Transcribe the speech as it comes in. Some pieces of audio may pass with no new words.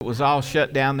was all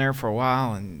shut down there for a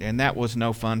while, and that was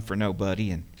no fun for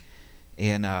nobody.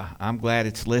 And I'm glad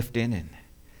it's lifting,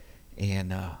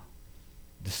 and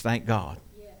just thank God.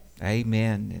 Yes.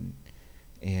 Amen.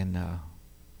 And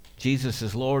Jesus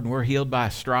is Lord, and we're healed by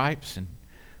His stripes, and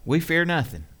we fear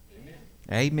nothing.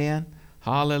 Amen.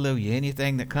 Hallelujah.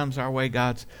 Anything that comes our way,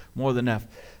 God's more than enough.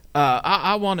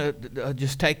 I want to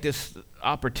just take this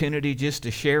opportunity just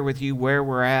to share with you where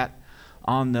we're at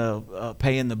on the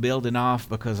paying the building off,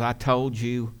 because I told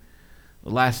you the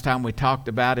last time we talked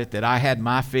about it that I had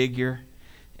my figure,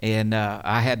 and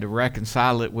I had to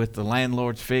reconcile it with the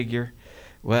landlord's figure.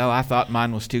 Well, I thought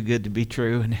mine was too good to be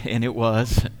true, and it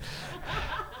was.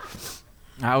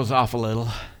 I was off a little.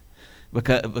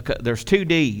 Because there's two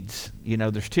deeds,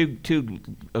 there's two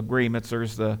agreements.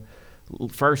 There's the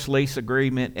first lease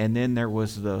agreement, and then there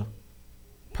was the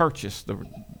purchase, the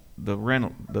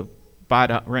rental, the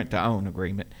rent to own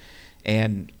agreement.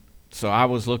 And so I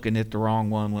was looking at the wrong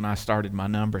one when I started my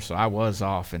number, so I was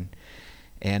off,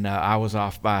 and I was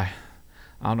off by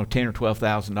 $10,000 or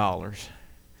 $12,000.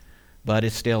 But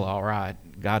it's still all right.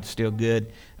 God's still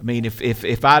good. I mean,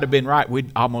 if I'd have been right,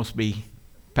 we'd almost be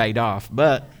paid off,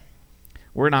 but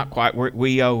we're not quite.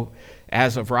 We owe,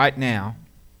 as of right now,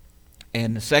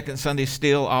 and the second Sunday is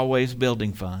still always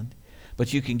building fund,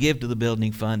 but you can give to the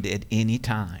building fund at any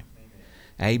time.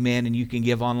 Amen. And you can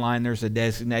give online. There's a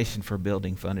designation for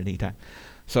building fund at any time.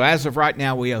 So as of right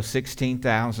now, we owe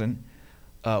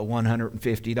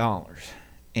 $16,150,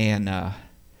 and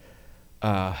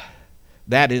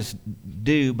that is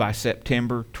due by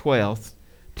September 12th,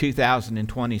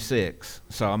 2026.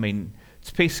 So I mean, it's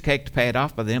a piece of cake to pay it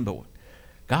off by then, but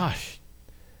gosh,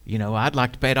 I'd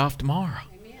like to pay it off tomorrow.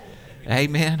 Amen.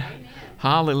 Amen.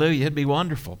 Hallelujah. It'd be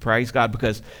wonderful. Praise God.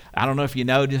 Because I don't know if you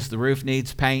noticed, the roof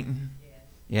needs painting.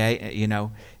 Yeah,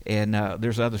 and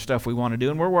there's other stuff we want to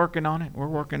do, and we're working on it.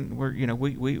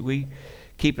 We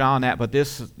keep an eye on that. But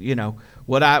this,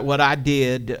 what I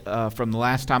did from the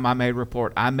last time I made a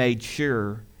report, I made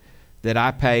sure that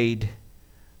I paid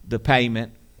the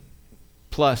payment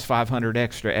plus $500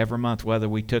 extra every month, whether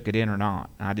we took it in or not.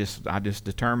 I just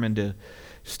determined to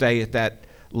stay at that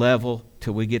level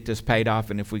till we get this paid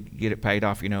off, and if we get it paid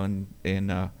off,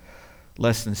 in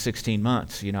less than 16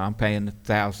 months, I'm paying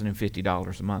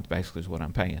 $1,050 a month, basically is what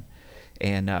I'm paying.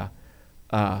 And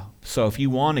so if you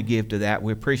want to give to that,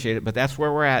 we appreciate it. But that's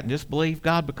where we're at, and just believe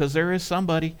God, because there is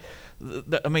somebody.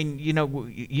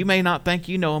 You may not think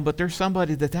you know them, but there's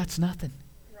somebody that's nothing.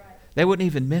 Right. They wouldn't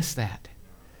even miss that.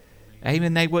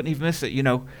 Amen. They wouldn't even miss it. We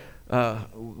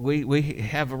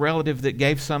have a relative that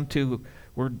gave some to.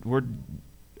 We're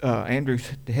Andrew's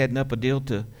heading up a deal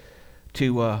to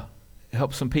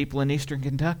help some people in Eastern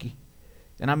Kentucky,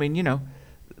 and I mean,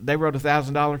 they wrote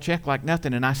 $1,000 check like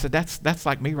nothing, and I said that's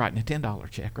like me writing a $10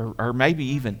 check, or maybe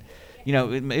even,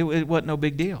 it wasn't no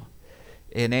big deal.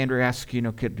 And Andrew asked,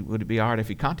 would it be all right if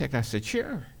he contacted? I said,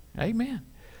 sure. Amen.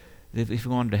 If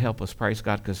you wanted to help us, praise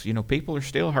God, because people are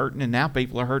still hurting, and now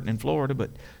people are hurting in Florida, but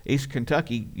East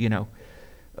Kentucky,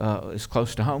 is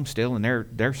close to home still, and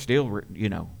they're still,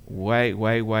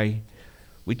 way.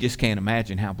 We just can't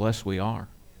imagine how blessed we are.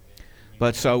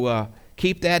 But so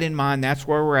keep that in mind. That's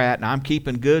where we're at, and I'm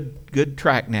keeping good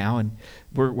track now, and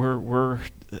we're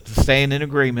staying in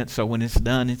agreement. So when it's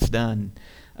done, it's done.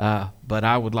 But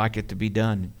I would like it to be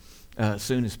done as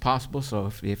soon as possible. So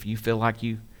if you feel like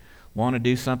you want to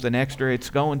do something extra, it's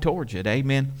going towards it.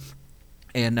 Amen.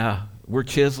 And we're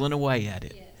chiseling away at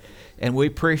it. Yes. And we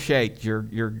appreciate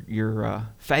your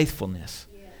faithfulness.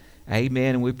 Yes.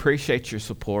 Amen. And we appreciate your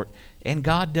support. And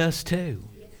God does too.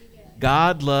 Yes, He does.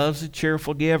 God loves a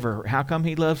cheerful giver. How come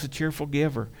He loves a cheerful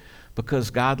giver?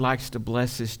 Because God likes to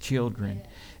bless His children.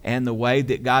 Yes. And the way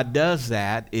that God does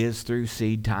that is through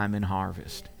seed time and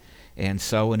harvest. Yes. And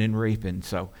sowing and reaping.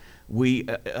 So we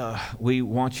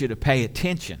want you to pay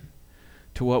attention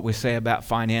to what we say about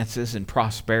finances and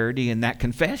prosperity and that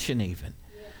confession even.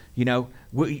 Yeah.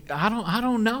 I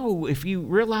don't know if you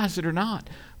realize it or not,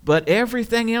 but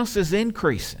everything else is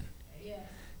increasing. Yeah.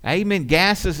 Amen.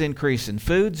 Gas is increasing,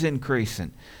 food's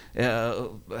increasing,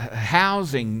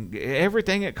 housing,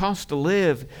 everything it costs to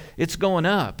live, it's going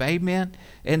up. Amen.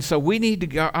 And so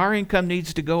our income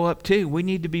needs to go up too. We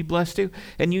need to be blessed too.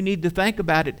 And you need to think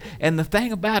about it. And the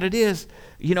thing about it is,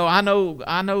 I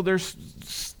know there's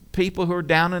people who are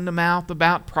down in the mouth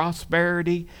about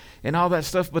prosperity and all that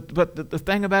stuff, but the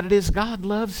thing about it is God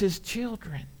loves His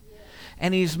children. Yes.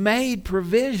 And He's made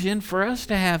provision for us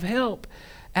to have help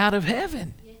out of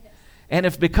heaven. Yes. And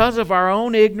if because of our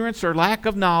own ignorance or lack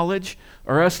of knowledge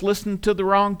or us listening to the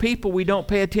wrong people, we don't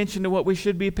pay attention to what we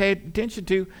should be paying attention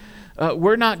to,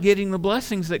 we're not getting the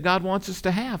blessings that God wants us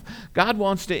to have. God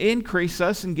wants to increase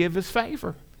us and give us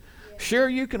favor. Sure,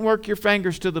 you can work your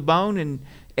fingers to the bone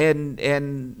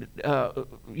and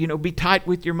be tight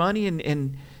with your money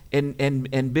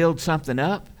and build something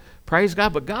up. Praise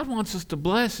God. But God wants us to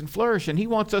bless and flourish, and He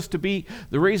wants us to be,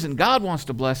 the reason God wants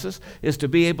to bless us is to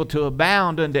be able to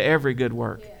abound unto every good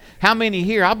work. Yeah. How many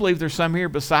here, I believe there's some here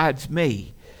besides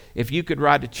me, if you could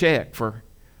write a check for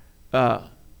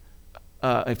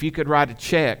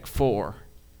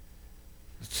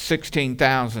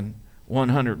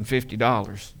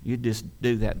 $16,150, you'd just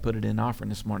do that and put it in offering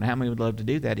this morning. How many would love to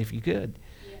do that if you could?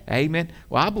 Yeah. Amen.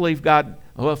 Well, I believe God,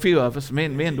 a few of us, me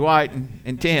and Dwight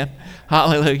and Tim,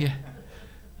 hallelujah.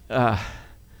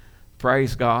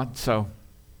 Praise God. So,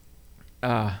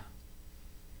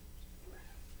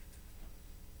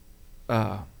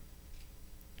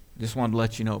 just wanted to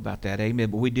let you know about that.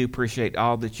 Amen. But we do appreciate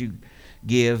all that you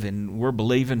give, and we're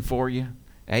believing for you.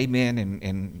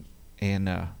 Amen.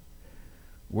 And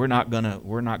we're not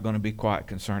gonna be quiet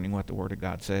concerning what the Word of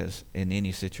God says in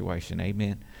any situation.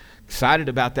 Amen. Excited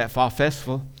about that fall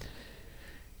festival,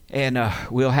 and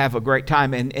we'll have a great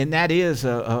time. And that is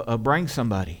a bring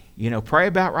somebody. Pray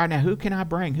about right now. Who can I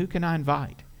bring? Who can I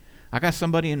invite? I got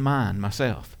somebody in mind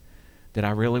myself that I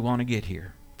really want to get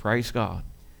here. Praise God,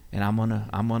 and I'm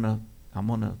gonna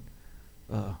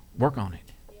work on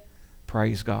it. Yeah.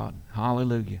 Praise God,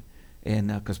 hallelujah. And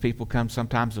because people come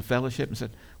sometimes to fellowship and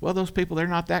said, well, those people, they're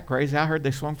not that crazy. I heard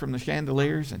they swung from the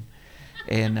chandeliers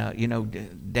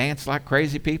and dance like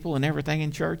crazy people and everything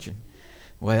in church. And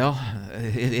well,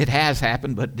 it has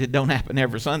happened, but it don't happen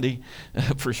every Sunday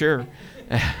for sure.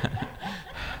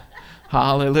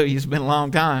 Hallelujah. It's been a long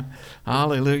time.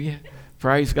 Hallelujah.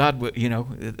 Praise God.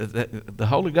 The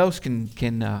Holy Ghost can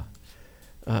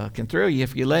thrill you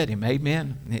if you let Him.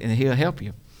 Amen. And He'll help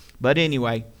you. But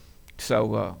anyway,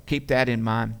 so keep that in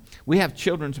mind. We have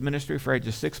children's ministry for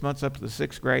ages 6 months up to the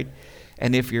 6th grade.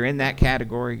 And if you're in that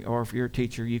category, or if you're a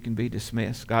teacher, you can be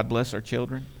dismissed. God bless our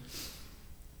children.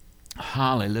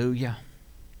 Hallelujah.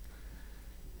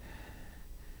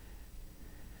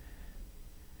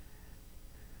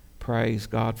 Praise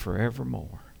God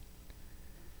forevermore.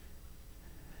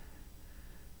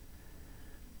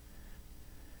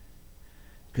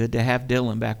 Good to have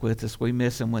Dylan back with us. We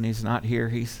miss him when he's not here.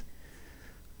 He's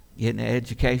getting an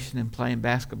education and playing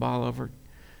basketball over at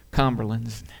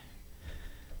Cumberland's.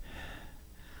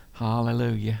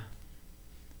 Hallelujah.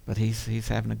 But he's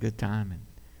having a good time,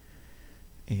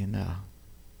 and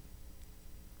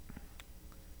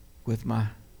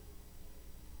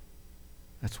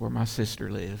that's where my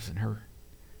sister lives, and her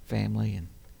family and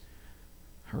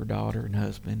her daughter and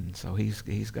husband, and so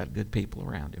he's got good people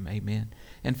around him. Amen.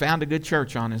 And found a good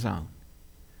church on his own.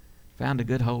 Found a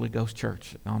good Holy Ghost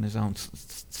church on his own.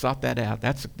 Sought that out.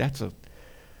 That's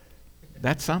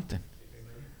something.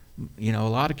 A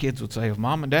lot of kids would say, if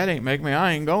Mom and Dad ain't make me,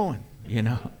 I ain't going.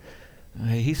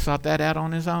 He sought that out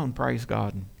on his own. Praise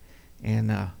God.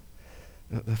 And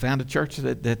found a church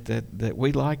that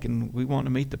we like, and we want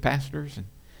to meet the pastors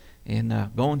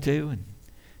and going to,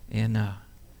 and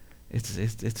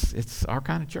it's our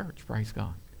kind of church. Praise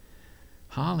God.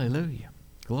 Hallelujah.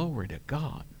 Glory to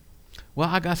God. Well,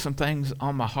 I got some things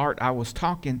on my heart. I was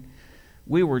talking.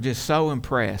 We were just so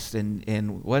impressed,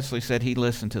 and Wesley said he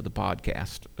listened to the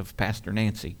podcast of Pastor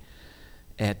Nancy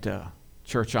at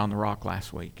Church on the Rock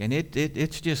last week, and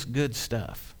it's just good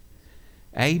stuff.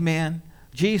 Amen.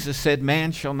 Jesus said,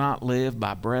 man shall not live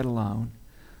by bread alone,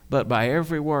 but by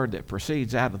every word that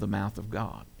proceeds out of the mouth of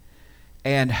God.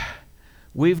 And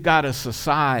we've got a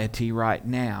society right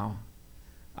now.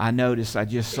 I noticed, I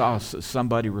just saw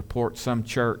somebody report some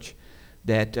church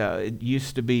that it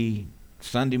used to be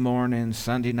Sunday morning,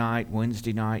 Sunday night,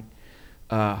 Wednesday night.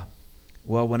 Well,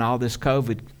 when all this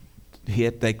COVID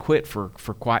hit, they quit for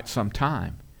quite some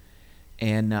time.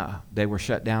 And they were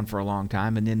shut down for a long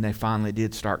time. And then they finally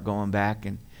did start going back.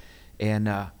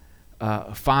 And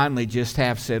finally just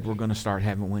have said, we're going to start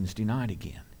having Wednesday night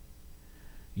again.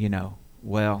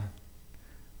 Well,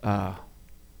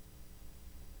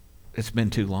 it's been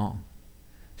too long.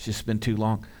 It's just been too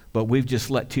long. But we've just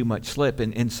let too much slip.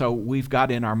 And so we've got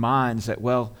in our minds that,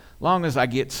 well, long as I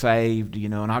get saved,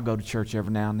 and I'll go to church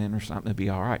every now and then or something, it'll be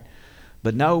all right.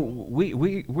 But no,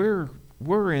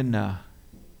 we're in a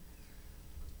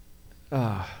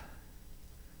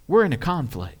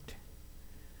conflict.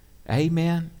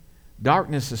 Amen.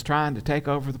 Darkness is trying to take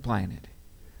over the planet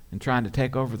and trying to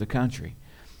take over the country.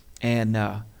 And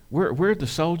we're the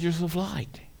soldiers of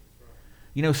light.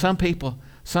 Some people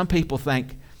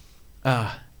think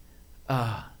that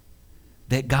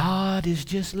God is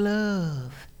just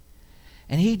love,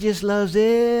 And He just loves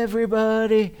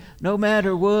everybody, no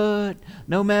matter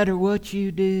what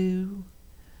you do.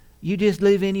 You just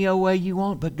live any old way you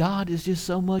want, but God is just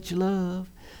so much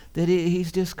love that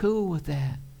He's just cool with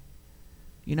that.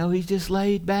 You know, He's just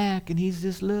laid back, and He's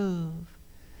just love.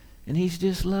 And He's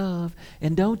just love.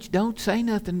 And don't say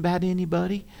nothing about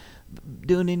anybody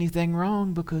doing anything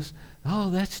wrong, because,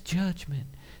 that's judgment.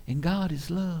 And God is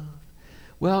love.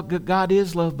 Well, God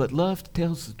is love, but love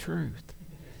tells the truth.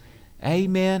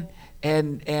 Amen.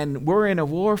 And we're in a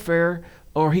warfare,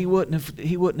 or He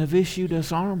wouldn't have issued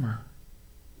us armor.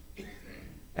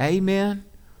 Amen.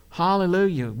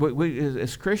 Hallelujah. We,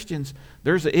 as Christians,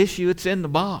 there's an issue. It's in the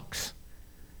box.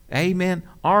 Amen.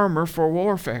 Armor for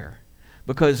warfare,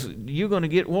 because you're going to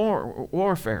get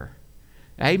warfare.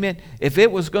 Amen. If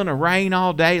it was going to rain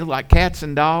all day like cats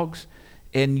and dogs,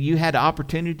 and you had the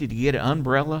opportunity to get an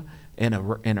umbrella and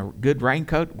a good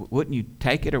raincoat, wouldn't you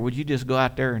take it, or would you just go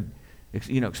out there and,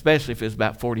 especially if it's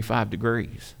about 45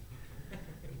 degrees?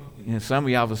 Some of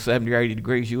y'all, if it's 70 or 80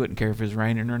 degrees, you wouldn't care if it's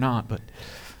raining or not.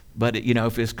 But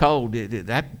if it's cold,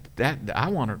 I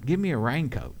want to give me a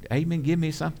raincoat. Amen. Give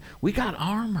me something. We got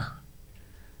armor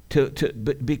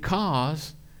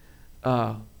because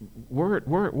we're at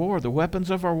war. The weapons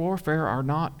of our warfare are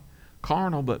not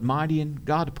carnal, but mighty in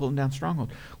God to pulling down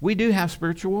strongholds. We do have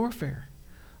spiritual warfare.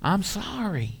 I'm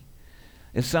sorry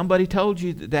if somebody told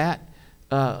you that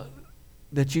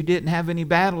you didn't have any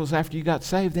battles after you got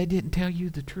saved. They didn't tell you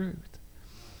the truth,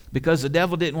 because the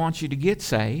devil didn't want you to get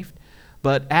saved.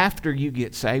 But after you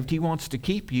get saved, he wants to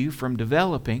keep you from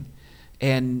developing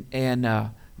and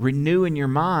renewing your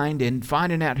mind and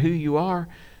finding out who you are.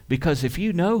 Because if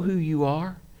you know who you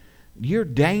are, you're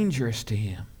dangerous to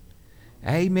him.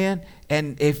 Amen.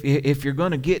 And if you're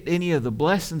going to get any of the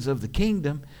blessings of the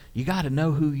kingdom, you got to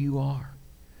know who you are.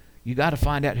 You got to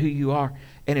find out who you are,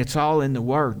 and it's all in the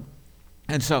Word.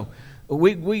 And so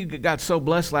we got so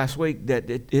blessed last week that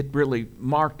it really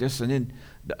marked us. And then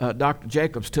Dr.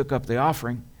 Jacobs took up the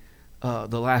offering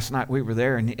the last night we were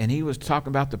there, and he was talking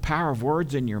about the power of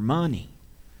words in your money.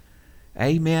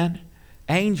 Amen.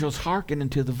 Angels hearkening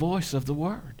to the voice of the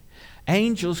Word.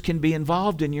 Angels can be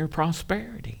involved in your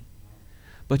prosperity.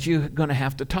 But you're going to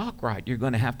have to talk right. You're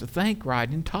going to have to think right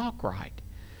and talk right.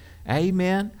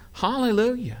 Amen.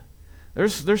 Hallelujah.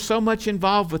 There's so much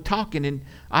involved with talking. And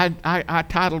I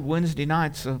titled Wednesday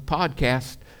night's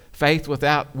podcast, Faith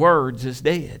Without Words is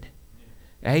Dead.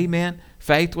 Amen.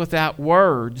 Faith without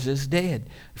words is dead.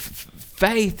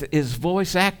 Faith is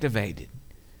voice activated.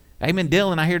 Amen.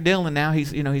 Dylan, I hear Dylan now.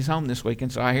 He's home this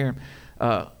weekend, so I hear him.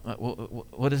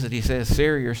 What is it? He says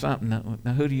Siri or something.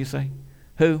 Now, who do you say?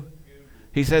 Who?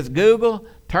 He says, Google,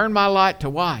 turn my light to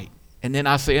white. And then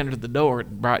I say under the door, it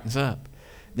brightens up.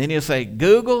 Then he'll say,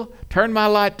 Google, turn my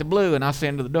light to blue. And I say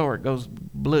under the door, it goes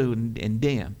blue and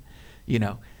dim.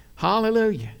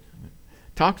 Hallelujah.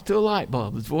 Talks to a light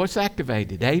bulb. It's voice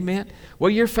activated. Amen. Well,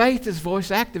 your faith is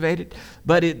voice activated,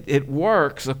 but it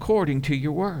works according to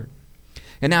your word.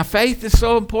 And now faith is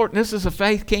so important. This is a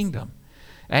faith kingdom.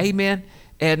 Amen.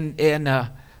 And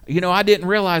I didn't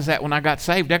realize that when I got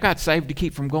saved. I got saved to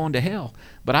keep from going to hell.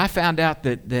 But I found out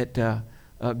that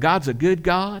God's a good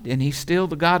God, and He's still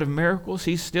the God of miracles.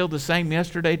 He's still the same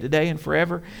yesterday, today, and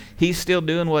forever. He's still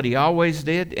doing what He always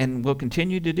did and will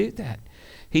continue to do that.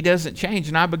 He doesn't change.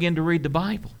 And I began to read the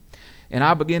Bible. And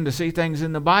I began to see things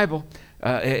in the Bible,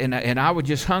 and I would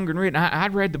just hunger and read. And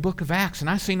I'd read the book of Acts, and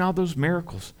I seen all those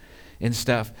miracles and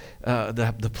stuff.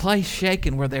 The place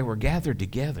shaken where they were gathered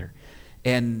together.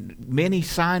 And many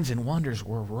signs and wonders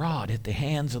were wrought at the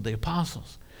hands of the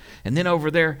apostles. And then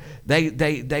over there,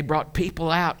 they brought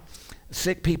people out,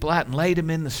 sick people out, and laid them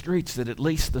in the streets, that at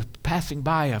least the passing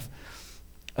by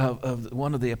of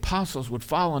one of the apostles would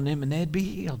fall on them and they'd be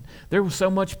healed. There was so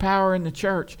much power in the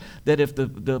church that if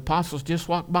the apostles just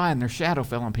walked by and their shadow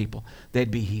fell on people,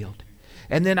 they'd be healed.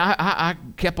 And then I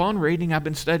kept on reading. I've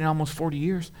been studying almost 40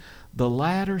 years. The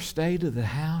latter state of the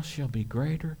house shall be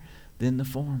greater than the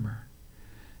former.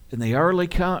 And the early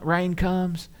rain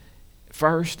comes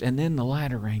first, and then the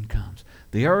latter rain comes.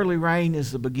 The early rain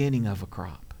is the beginning of a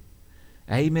crop.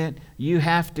 Amen. You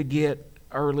have to get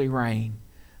early rain.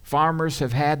 Farmers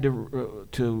have had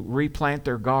to replant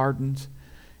their gardens,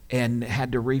 and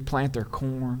had to replant their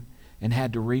corn, and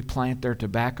had to replant their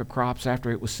tobacco crops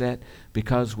after it was set,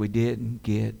 because we didn't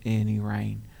get any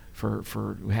rain.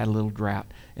 We had a little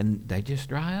drought, and they just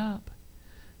dry up.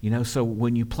 So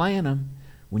when you plant them,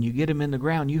 when you get them in the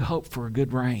ground, you hope for a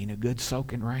good rain, a good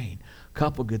soaking rain, a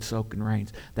couple good soaking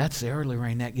rains. That's the early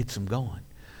rain that gets them going.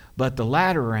 But the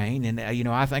latter rain, and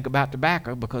I think about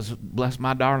tobacco because, bless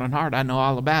my darling heart, I know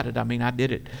all about it. I mean, I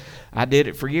did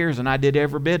it for years, and I did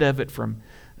every bit of it, from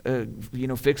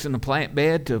fixing the plant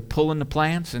bed to pulling the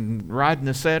plants and riding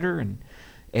the setter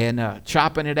and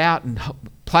chopping it out and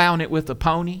plowing it with a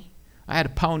pony. I had a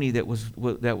pony that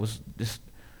was just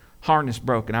harness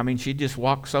broken. I mean, she'd just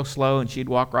walk so slow, and she'd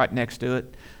walk right next to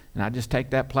it. And I'd just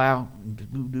take that plow,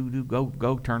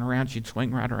 go, turn around. She'd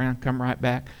swing right around, come right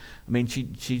back. I mean,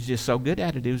 she's just so good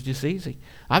at it. It was just easy.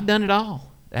 I've done it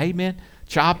all. Amen.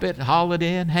 Chop it, haul it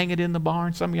in, hang it in the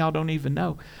barn. Some of y'all don't even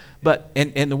know. But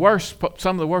and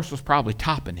some of the worst was probably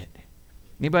topping it.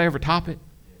 Anybody ever top it?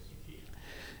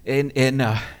 And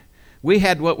we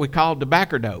had what we called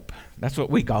tobacco dope. That's what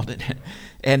we called it.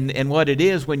 And what it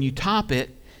is, when you top it,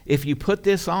 if you put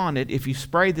this on it, if you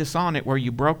spray this on it where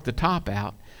you broke the top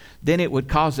out, then it would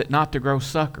cause it not to grow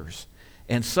suckers.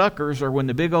 And suckers are when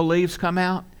the big old leaves come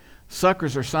out.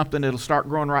 Suckers are something that'll start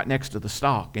growing right next to the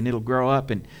stalk, and it'll grow up,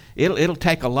 and it'll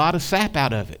take a lot of sap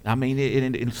out of it. I mean,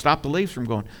 it'll stop the leaves from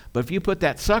growing. But if you put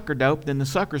that sucker dope, then the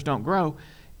suckers don't grow,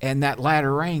 and that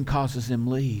latter rain causes them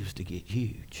leaves to get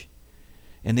huge.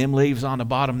 And them leaves on the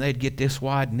bottom, they'd get this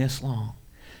wide and this long.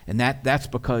 And that's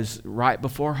because right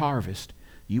before harvest,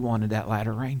 you wanted that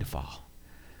latter rain to fall.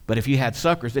 But if you had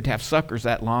suckers, they'd have suckers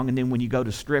that long, and then when you go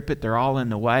to strip it, they're all in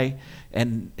the way.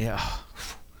 And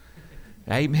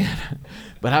amen.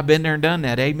 But I've been there and done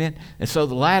that. Amen. And so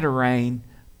the latter rain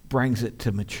brings it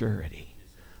to maturity.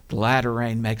 The latter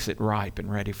rain makes it ripe and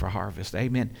ready for harvest.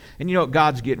 Amen. And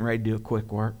God's getting ready to do a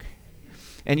quick work.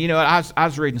 And I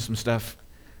was reading some stuff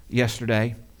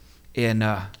yesterday, and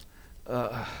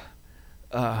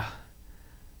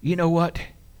you know what?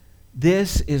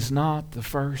 This is not the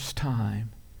first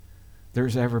time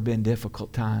there's ever been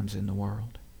difficult times in the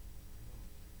world.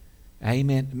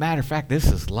 Amen. Matter of fact,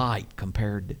 this is light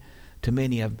compared to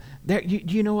many of them.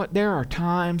 You know what? There are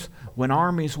times when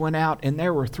armies went out and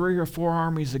there were 3 or 4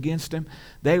 armies against them.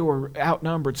 They were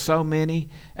outnumbered so many.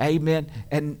 Amen.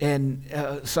 And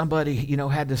somebody,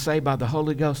 had to say by the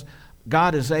Holy Ghost,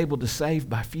 God is able to save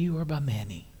by few or by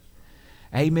many.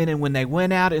 Amen. And when they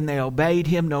went out and they obeyed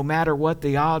Him, no matter what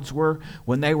the odds were,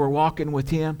 when they were walking with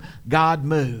Him, God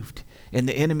moved. And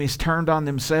the enemies turned on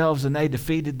themselves and they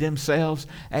defeated themselves.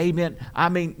 Amen. I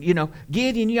mean,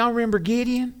 Gideon, y'all remember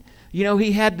Gideon?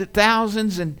 He had the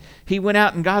thousands, and he went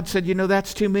out, and God said,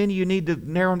 that's too many. You need to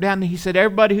narrow them down. And He said,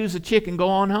 everybody who's a chicken, go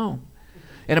on home.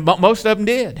 And most of them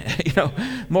did.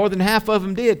 More than half of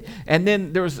them did. And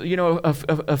then there was,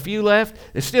 a few left.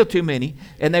 There's still too many.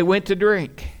 And they went to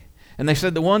drink. And they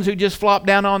said the ones who just flop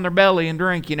down on their belly and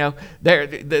drink,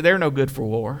 they're no good for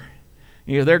war.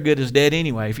 They're good as dead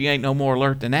anyway, if you ain't no more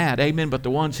alert than that. Amen. But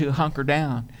the ones who hunker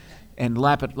down and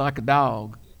lap it like a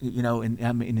dog,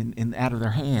 and out of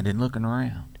their hand and looking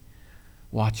around,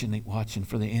 watching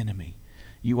for the enemy.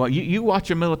 You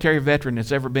watch a military veteran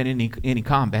that's ever been in any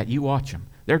combat. You watch them.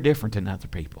 They're different than other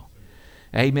people.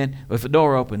 Amen. If the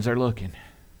door opens, they're looking.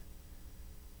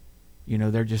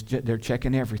 They're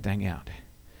checking everything out.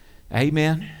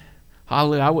 Amen.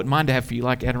 Hallelujah. I wouldn't mind to have a few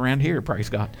like that around here. Praise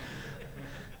God.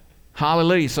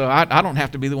 Hallelujah. So I don't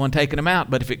have to be the one taking them out,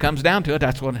 but if it comes down to it,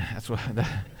 that's what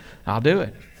I'll do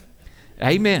it.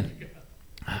 Amen.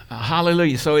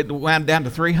 Hallelujah. So it wound down to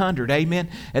 300. Amen.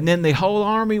 And then the whole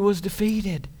army was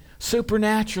defeated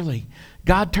supernaturally.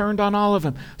 God turned on all of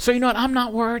them. So you know what? I'm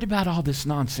not worried about all this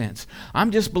nonsense. I'm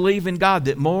just believing God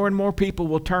that more and more people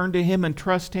will turn to Him and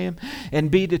trust Him and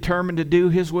be determined to do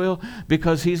His will,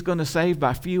 because He's going to save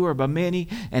by few or by many,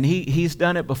 and He's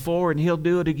done it before and He'll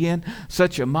do it again.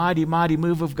 Such a mighty, mighty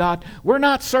move of God. We're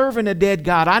not serving a dead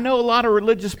God. I know a lot of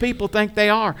religious people think they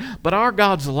are, but our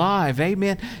God's alive.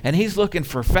 Amen. And He's looking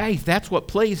for faith. That's what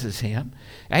pleases Him.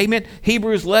 Amen.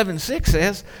 Hebrews 11:6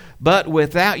 says, but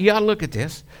without, you ought to look at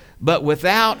this, but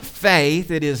without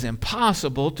faith it is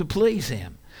impossible to please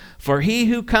Him. For he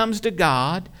who comes to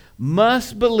God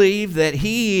must believe that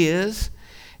He is,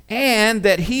 and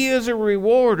that He is a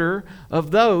rewarder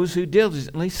of those who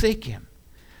diligently seek Him.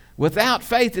 Without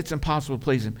faith it's impossible to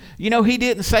please Him. He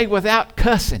didn't say without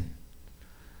cussing,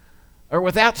 or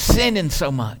without sinning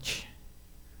so much,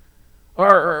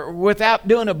 or without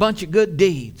doing a bunch of good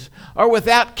deeds, or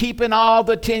without keeping all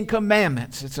the 10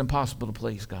 commandments. It's impossible to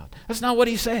please God. That's not what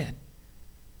He said.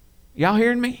 Y'all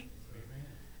hearing me?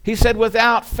 He said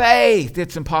without faith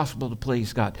it's impossible to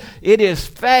please God. It is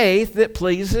faith that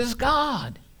pleases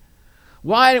God.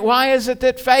 Why is it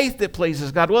that faith that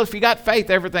pleases God? Well, if you got faith,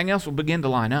 everything else will begin to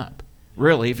line up.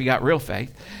 really, if you got real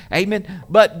faith. Amen.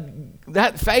 But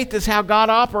that faith is how God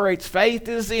operates. Faith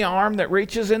is the arm that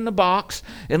reaches in the box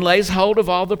and lays hold of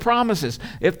all the promises.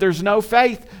 If there's no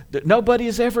faith, nobody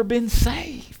has ever been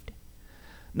saved.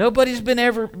 Nobody's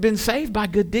ever been saved by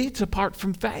good deeds apart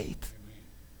from faith.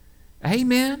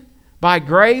 Amen. By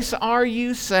grace are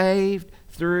you saved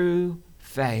through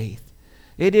faith.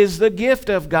 It is the gift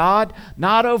of God,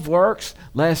 not of works,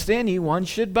 lest anyone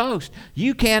should boast.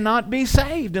 You cannot be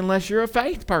saved unless you're a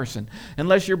faith person,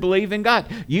 unless you believe in God.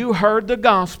 You heard the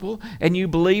gospel and you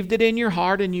believed it in your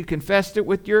heart and you confessed it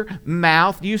with your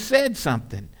mouth. You said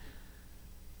something.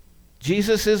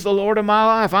 Jesus is the Lord of my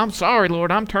life. I'm sorry,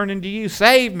 Lord. I'm turning to you.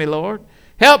 Save me, Lord.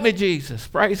 Help me, Jesus.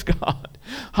 Praise God.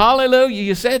 Hallelujah.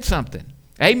 You said something.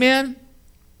 Amen.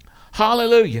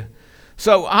 Hallelujah.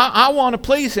 So I want to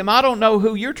please Him. I don't know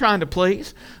who you're trying to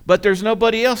please, but there's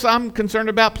nobody else I'm concerned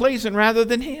about pleasing rather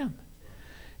than Him.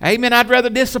 Amen. I'd rather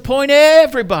disappoint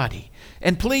everybody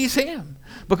and please Him,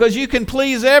 because you can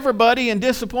please everybody and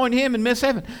disappoint Him and miss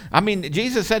heaven. I mean,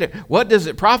 Jesus said it. What does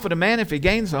it profit a man if he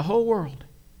gains the whole world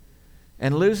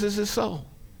and loses his soul?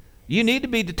 You need to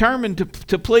be determined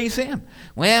to please Him.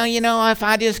 Well, if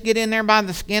I just get in there by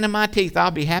the skin of my teeth, I'll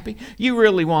be happy. You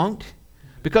really won't.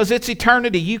 Because it's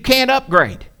eternity. You can't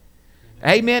upgrade.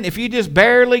 Amen. If you just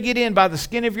barely get in by the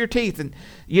skin of your teeth, and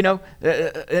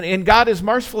and God is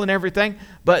merciful and everything,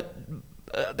 but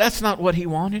that's not what He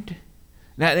wanted.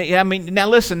 Now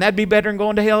listen, that'd be better than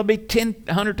going to hell. It'd be 10,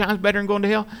 100 times better than going to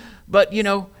hell. But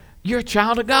you're a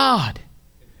child of God.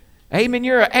 Amen.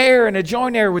 You're an heir and a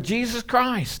joint heir with Jesus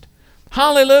Christ.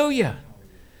 Hallelujah.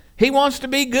 He wants to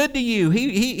be good to you.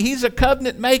 He's a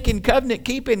covenant-making,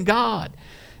 covenant-keeping God.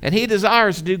 And He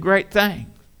desires to do great things.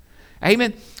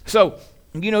 Amen. So,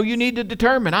 you need to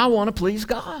determine, I want to please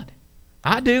God.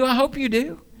 I do. I hope you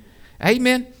do.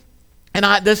 Amen.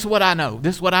 And this is what I know.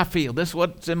 This is what I feel. This is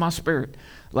what's in my spirit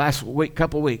last week,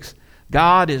 couple weeks.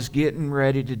 God is getting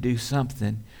ready to do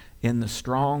something in the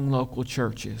strong local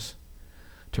churches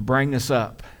to bring us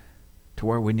up to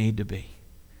where we need to be.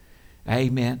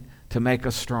 Amen. To make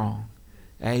us strong.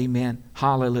 Amen.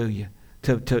 Hallelujah.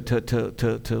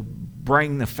 To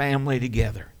bring the family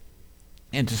together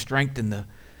and to strengthen the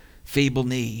feeble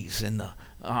knees and the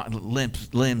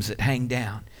limbs that hang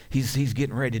down. He's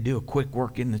getting ready to do a quick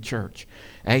work in the church.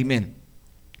 Amen.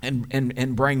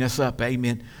 And bring us up.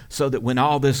 Amen. So that when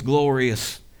all this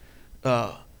glorious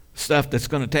stuff that's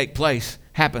going to take place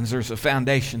happens, there's a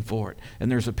foundation for it.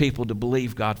 And there's a people to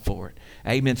believe God for it.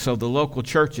 Amen. So the local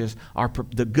churches are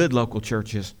the good local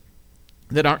churches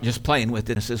that aren't just playing with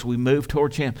it. As we move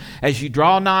towards Him, as you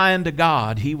draw nigh unto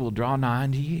God, He will draw nigh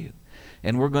unto you,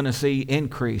 and we're going to see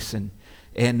increase. And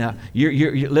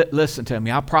listen to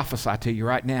me. I'll prophesy to you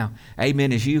right now.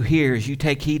 Amen. As you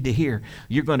take heed to hear,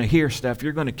 you're going to hear stuff.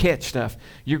 You're going to catch stuff.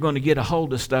 You're going to get a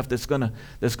hold of stuff that's going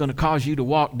to cause you to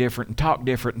walk different and talk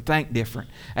different and think different.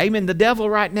 Amen. The devil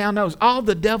right now knows all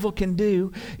the devil can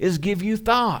do is give you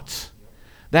thoughts.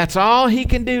 That's all he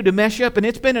can do to mess you up, and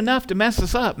it's been enough to mess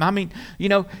us up. I mean,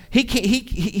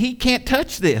 he can't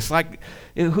touch this. Like,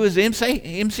 who is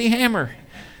MC Hammer?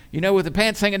 With the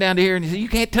pants hanging down to here, and he said, "You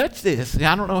can't touch this."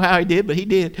 I don't know how he did, but he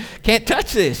did. Can't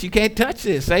touch this. You can't touch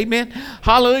this. Amen.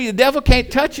 Hallelujah. The devil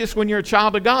can't touch us when you're a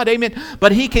child of God. Amen.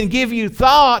 But he can give you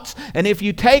thoughts, and if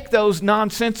you take those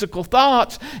nonsensical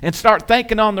thoughts and start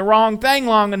thinking on the wrong thing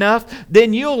long enough,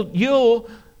 then you'll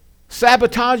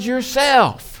sabotage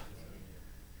yourself.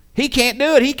 He can't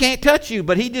do it. He can't touch you,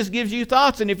 but he just gives you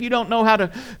thoughts. And if you don't know how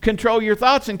to control your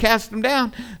thoughts and cast them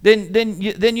down, then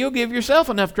you'll give yourself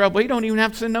enough trouble. You don't even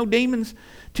have to send no demons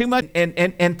too much.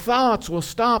 And thoughts will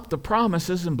stop the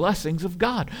promises and blessings of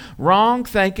God. Wrong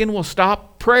thinking will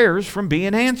stop prayers from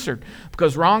being answered,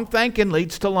 because wrong thinking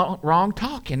leads to wrong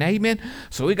talking. Amen.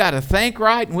 So we got to think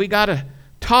right and we got to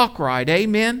talk right.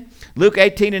 Amen. Luke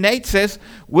 18:8 says,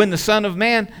 when the Son of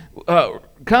Man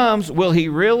comes, will He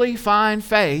really find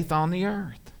faith on the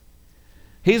earth?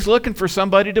 He's looking for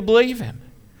somebody to believe Him.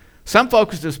 Some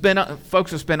folks have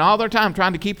spent all their time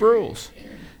trying to keep rules.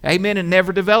 Amen. And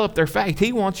never develop their faith.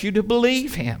 He wants you to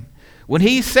believe Him. When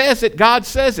He says it, God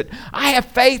says it. I have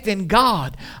faith in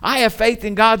God. I have faith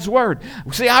in God's Word.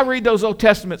 See, I read those Old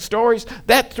Testament stories.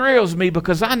 That thrills me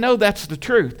because I know that's the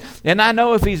truth. And I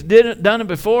know if He's done it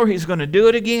before, He's going to do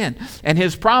it again. And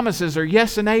His promises are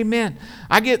yes and amen.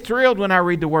 I get thrilled when I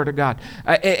read the Word of God.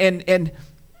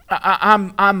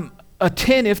 I'm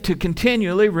attentive to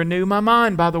continually renew my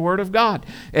mind by the Word of God.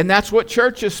 And that's what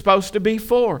church is supposed to be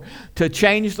for, to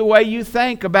change the way you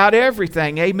think about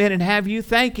everything. Amen. And have you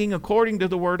thinking according to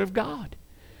the Word of God.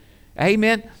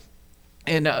 Amen.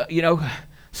 And,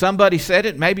 Somebody said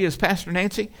it, maybe it was Pastor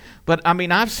Nancy, but I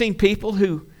mean, I've seen people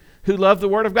who love the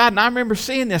Word of God, and I remember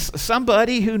seeing this,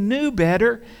 somebody who knew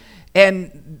better,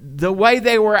 and the way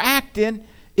they were acting,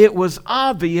 it was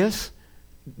obvious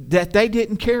that they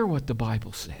didn't care what the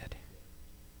Bible said.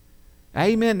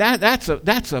 Amen. That's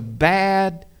a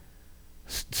bad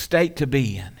state to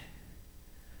be in.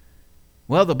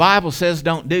 Well, the Bible says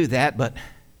don't do that, but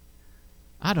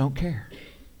I don't care.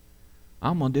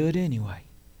 I'm going to do it anyway.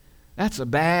 That's a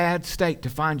bad state to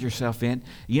find yourself in.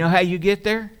 You know how you get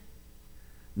there?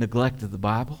 Neglect of the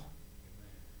Bible.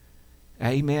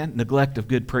 Amen. Neglect of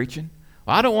good preaching.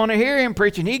 Well, I don't want to hear him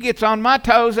preaching. He gets on my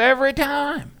toes every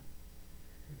time.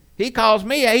 He calls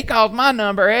my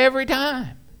number every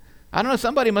time. I don't know,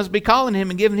 somebody must be calling him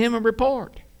and giving him a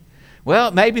report.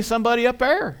 Well, maybe somebody up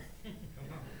there.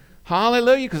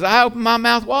 Hallelujah, because I open my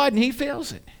mouth wide and he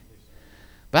feels it.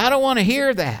 But I don't want to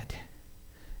hear that.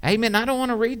 Amen. I don't want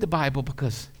to read the Bible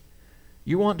because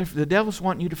the devil's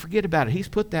wanting you to forget about it. He's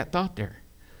put that thought there.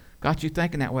 Got you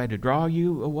thinking that way to draw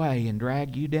you away and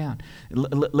drag you down.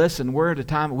 Listen, we're at a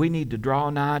time we need to draw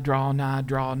nigh, draw nigh,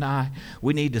 draw nigh.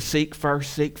 We need to seek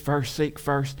first, seek first, seek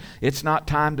first. It's not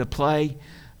time to play.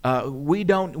 We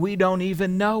don't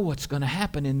even know what's going to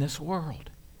happen in this world.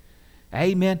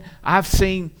 Amen. I've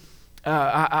seen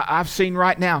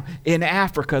right now in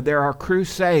Africa there are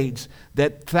crusades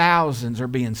that thousands are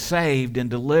being saved and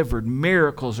delivered.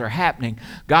 Miracles are happening.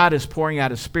 God is pouring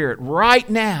out His Spirit right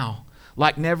now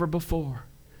like never before.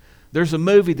 There's a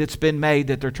movie that's been made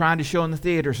that they're trying to show in the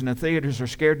theaters, and the theaters are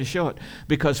scared to show it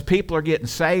because people are getting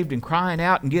saved and crying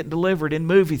out and getting delivered in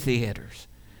movie theaters.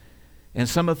 And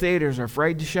some of the theaters are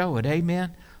afraid to show it.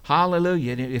 Amen.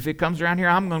 Hallelujah. And if it comes around here,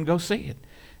 I'm going to go see it.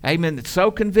 Amen. It's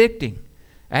so convicting.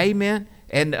 Amen.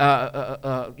 And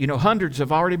hundreds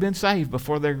have already been saved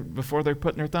before they're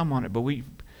putting their thumb on it. But we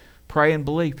pray and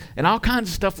believe. And all kinds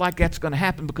of stuff like that's going to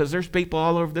happen because there's people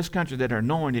all over this country that are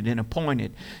anointed and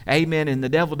appointed. Amen. And the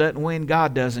devil doesn't win,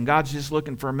 God does. And God's just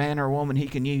looking for a man or a woman He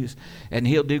can use. And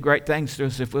He'll do great things to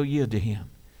us if we'll yield to Him.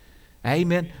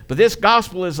 Amen. But this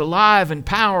gospel is alive and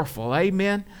powerful.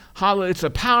 Amen. Hallelujah. It's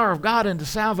the power of God unto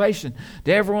salvation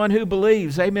to everyone who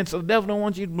believes. Amen. So the devil don't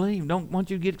want you to believe. Don't want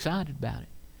you to get excited about it.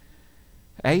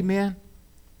 Amen.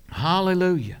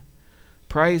 Hallelujah.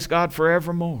 Praise God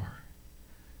forevermore.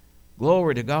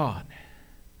 Glory to God.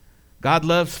 God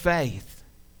loves faith.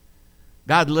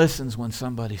 God listens when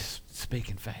somebody's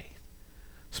speaking faith.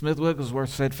 Smith Wigglesworth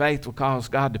said faith will cause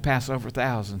God to pass over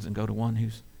thousands and go to one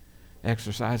who's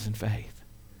exercising faith.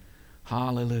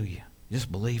 Hallelujah.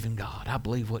 Just believe in God. I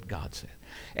believe what God said.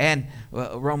 And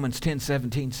Romans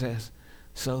 10:17 says,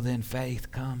 so then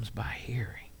faith comes by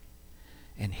hearing,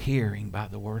 and hearing by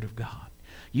the word of God.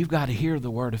 You've got to hear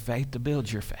the word of faith to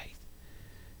build your faith.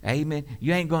 Amen.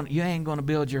 You ain't going to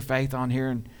build your faith on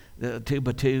hearing the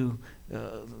 2x2,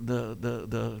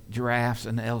 the giraffes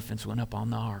and the elephants went up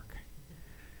on the ark.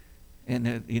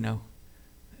 And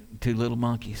two little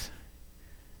monkeys.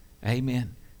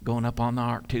 Amen. Going up on the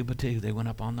ark 2x2. They went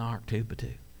up on the ark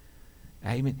 2x2.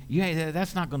 Amen.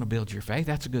 That's not going to build your faith.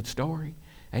 That's a good story.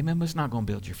 Amen. But it's not going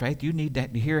to build your faith. You need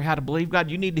that to hear how to believe God.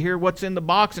 You need to hear what's in the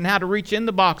box and how to reach in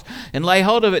the box and lay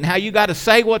hold of it and how you got to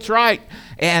say what's right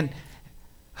and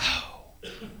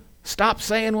stop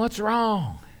saying what's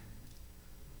wrong.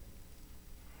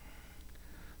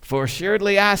 For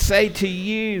assuredly I say to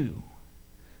you,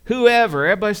 whoever,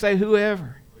 everybody say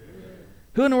whoever.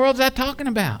 Who in the world is that talking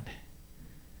about?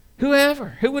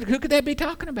 Whoever. Who could that be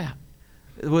talking about?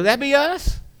 Would that be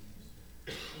us?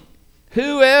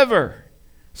 Whoever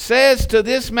says to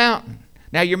this mountain.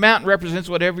 Now your mountain represents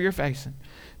whatever you're facing.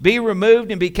 Be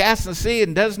removed and be cast in the sea,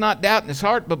 and does not doubt in his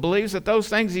heart, but believes that those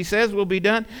things he says will be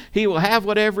done. He will have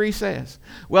whatever he says.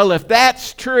 Well, if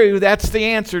that's true, that's the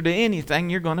answer to anything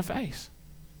you're going to face.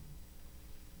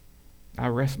 I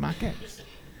rest my case.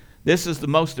 This is the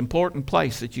most important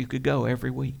place that you could go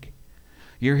every week.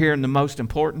 You're hearing the most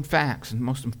important facts and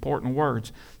most important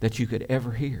words that you could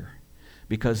ever hear.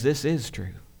 Because this is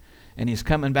true. And He's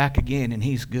coming back again, and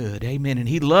He's good. Amen. And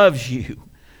He loves you.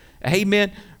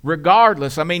 Amen.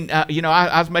 Regardless. I mean, I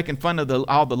was making fun of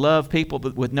all the love people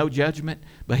but with no judgment.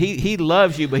 But he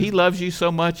loves you. But He loves you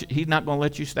so much, He's not going to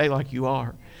let you stay like you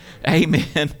are.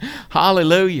 Amen.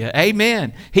 Hallelujah.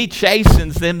 Amen. He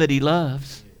chastens them that He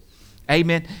loves.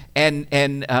 Amen.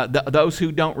 And those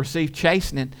who don't receive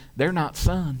chastening, they're not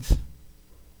sons.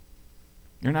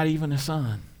 They're not even a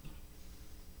son.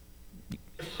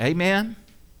 Amen.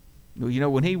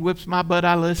 When He whips my butt,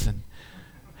 I listen.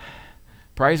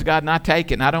 Praise God, and I take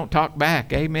it, and I don't talk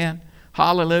back. Amen.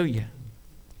 Hallelujah.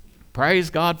 Praise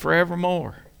God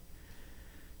forevermore.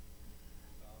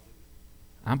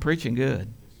 I'm preaching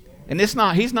good. And he's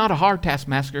not a hard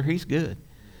taskmaster. He's good.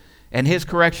 And his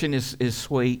correction is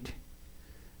sweet.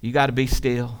 You got to be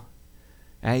still.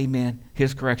 Amen.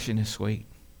 His correction is sweet.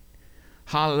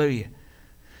 Hallelujah.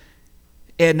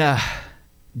 And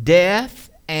death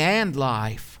and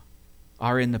life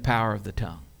are in the power of the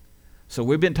tongue. So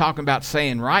we've been talking about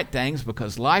saying right things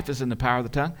because life is in the power of the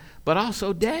tongue, but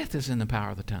also death is in the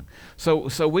power of the tongue.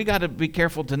 So we got to be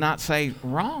careful to not say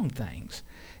wrong things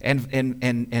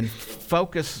and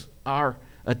focus our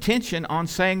attention on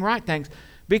saying right things,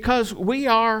 because we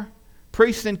are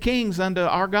priests and kings unto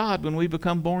our God when we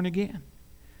become born again.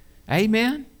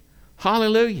 Amen.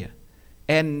 Hallelujah.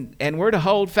 And we're to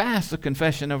hold fast the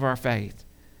confession of our faith.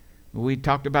 We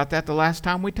talked about that the last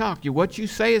time we talked. What you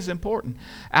say is important.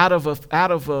 Out of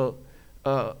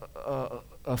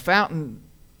a fountain,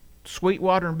 sweet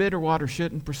water and bitter water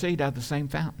shouldn't proceed out of the same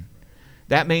fountain.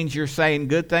 That means you're saying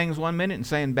good things one minute and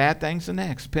saying bad things the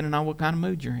next, depending on what kind of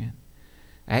mood you're in.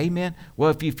 Amen.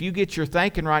 Well, if you get your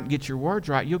thinking right and get your words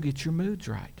right, you'll get your moods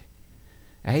right.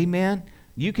 Amen.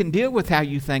 You can deal with how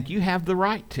you think. You have the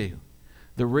right to.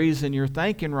 The reason you're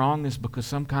thinking wrong is because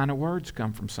some kind of words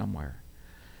come from somewhere.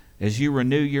 As you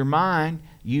renew your mind,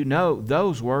 you know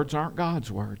those words aren't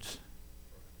God's words.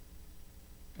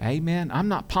 Amen. I'm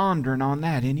not pondering on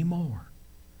that anymore.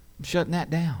 I'm shutting that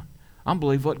down. I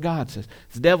believe what God says.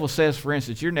 If the devil says, for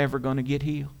instance, you're never going to get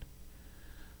healed,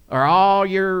 or all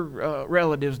your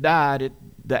relatives died at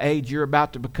the age you're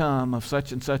about to become of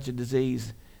such and such a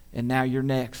disease, and now you're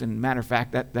next. And matter of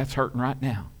fact, that's hurting right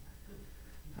now.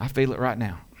 I feel it right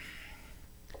now.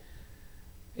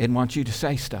 And want you to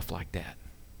say stuff like that.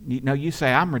 You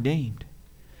say, I'm redeemed.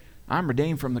 I'm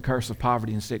redeemed from the curse of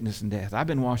poverty and sickness and death. I've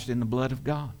been washed in the blood of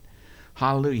God.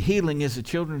 Hallelujah. Healing is the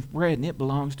children's bread, and it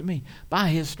belongs to me. By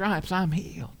His stripes, I'm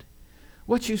healed.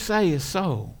 What you say is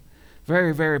so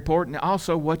very, very important.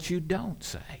 Also, what you don't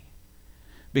say.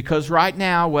 Because right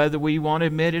now, whether we want to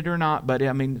admit it or not, but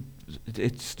I mean,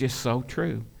 it's just so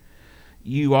true.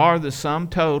 You are the sum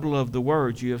total of the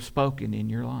words you have spoken in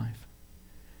your life.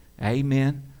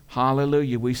 Amen.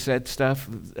 Hallelujah. We said stuff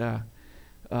in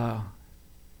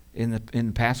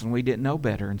the past when we didn't know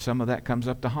better, and some of that comes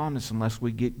up to haunt us unless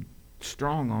we get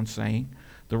strong on saying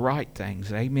the right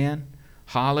things. Amen.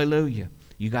 Hallelujah.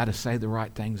 You got to say the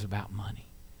right things about money.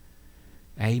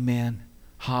 Amen.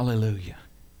 Hallelujah.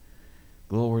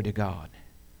 Glory to God.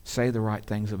 Say the right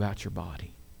things about your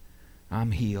body.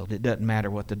 I'm healed. It doesn't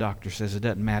matter what the doctor says. It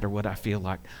doesn't matter what I feel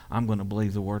like. I'm going to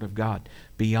believe the Word of God.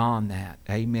 Beyond that,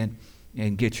 amen.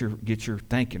 And get your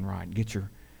thinking right, get your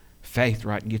faith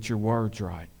right, and get your words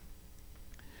right.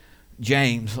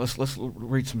 James, let's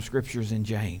read some scriptures in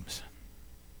James.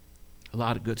 A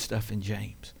lot of good stuff in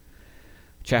James.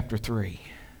 Chapter 3.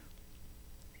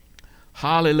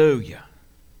 Hallelujah.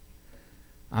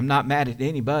 I'm not mad at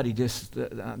anybody,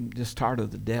 I'm just tired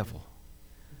of the devil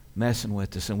messing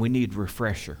with us, and we need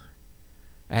refresher.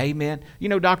 Amen. You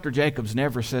know, Dr. Jacobs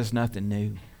never says nothing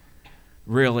new.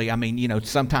 Really, I mean,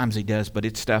 sometimes he does, but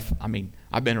it's stuff,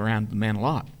 I've been around the man a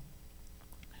lot.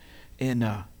 And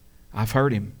I've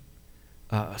heard him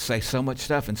say so much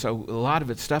stuff, and so a lot of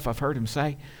it's stuff I've heard him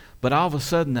say, but all of a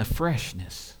sudden the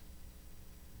freshness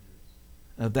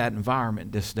of that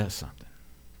environment just does something.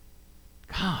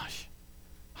 Gosh,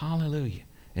 hallelujah.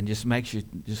 And just makes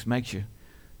you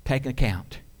take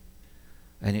account,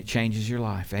 and it changes your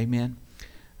life. Amen.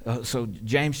 So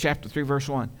James chapter 3 verse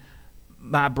 1.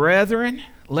 My brethren,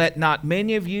 let not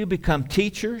many of you become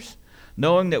teachers,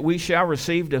 knowing that we shall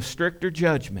receive a stricter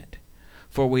judgment.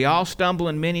 For we all stumble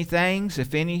in many things.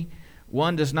 If any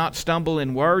one does not stumble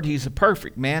in word, he's a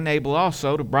perfect man, able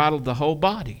also to bridle the whole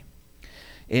body.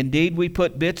 Indeed, we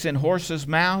put bits in horses'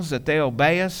 mouths that they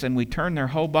obey us, and we turn their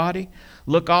whole body.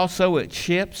 Look also at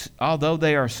ships, although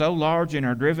they are so large and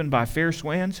are driven by fierce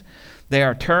winds, they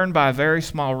are turned by a very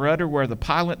small rudder where the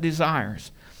pilot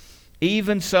desires.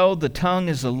 Even so, the tongue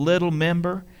is a little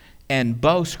member and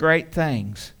boasts great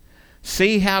things.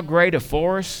 See how great a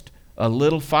forest a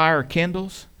little fire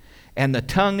kindles? And the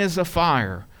tongue is a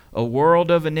fire, a world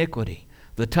of iniquity.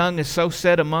 The tongue is so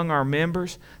set among our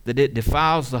members that it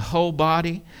defiles the whole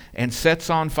body and sets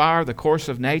on fire the course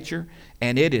of nature,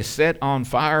 and it is set on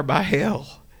fire by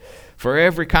hell. For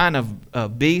every kind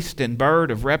of beast and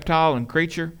bird, of reptile and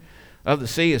creature of the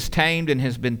sea is tamed and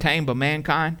has been tamed by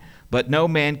mankind. But no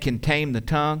man can tame the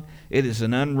tongue. It is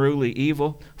an unruly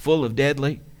evil, full of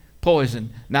deadly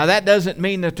poison. Now that doesn't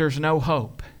mean that there's no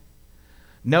hope.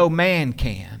 No man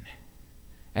can.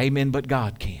 Amen, but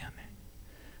God can.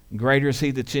 Greater is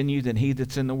He that's in you than he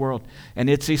that's in the world. And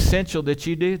it's essential that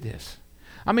you do this.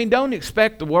 Don't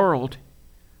expect the world.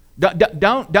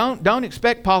 Don't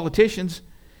expect politicians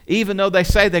even though they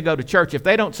say they go to church, if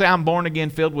they don't say, I'm born again,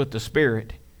 filled with the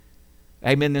Spirit,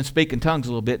 amen, then speak in tongues a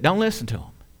little bit, don't listen to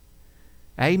them.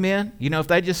 Amen. You know, if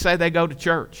they just say they go to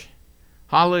church.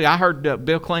 Hallelujah. I heard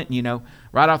Bill Clinton, you know,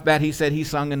 right off the bat, he said he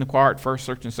sung in the choir at First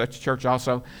Such and Such Church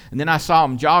also. And then I saw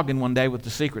him jogging one day with the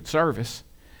Secret Service,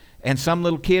 and some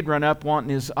little kid run up wanting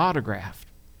his autograph.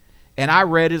 And I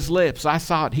read his lips. I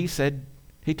saw it. He said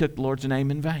he took the Lord's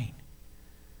name in vain.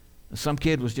 And some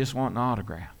kid was just wanting an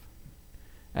autograph.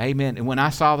 Amen. And when I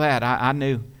saw that, I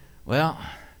knew, well,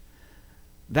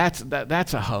 that's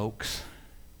a hoax.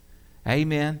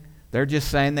 Amen. They're just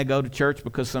saying they go to church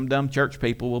because some dumb church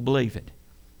people will believe it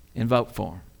and vote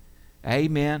for them.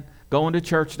 Amen. Going to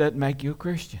church doesn't make you a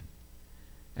Christian.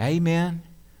 Amen.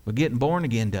 But getting born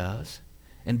again does.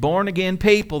 And born again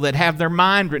people that have their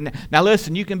mind renewed. Now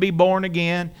listen, you can be born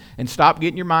again and stop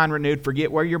getting your mind renewed,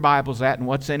 forget where your Bible's at and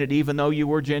what's in it, even though you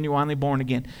were genuinely born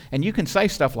again. And you can say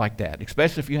stuff like that,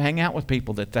 especially if you hang out with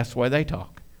people that's the way they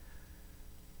talk.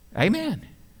 Amen.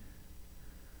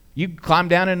 You climb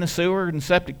down in the sewer and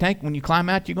septic tank, when you climb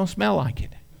out, you're going to smell like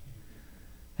it.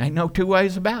 Ain't no two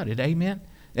ways about it. Amen.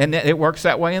 And it works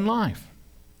that way in life.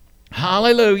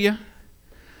 Hallelujah.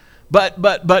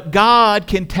 But God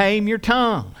can tame your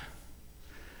tongue.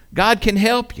 God can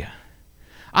help you.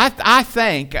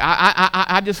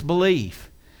 I just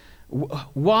believe.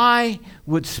 Why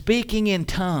would speaking in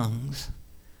tongues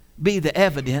be the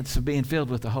evidence of being filled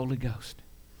with the Holy Ghost?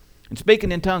 And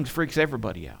speaking in tongues freaks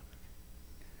everybody out.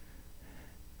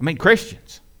 I mean,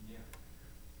 Christians.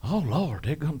 Oh, Lord,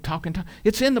 they're going to talk in tongues.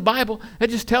 It's in the Bible.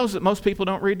 It just tells that most people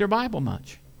don't read their Bible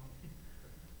much.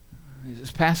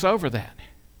 Just pass over that.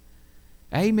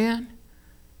 Amen.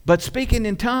 But speaking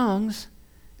in tongues,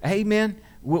 amen,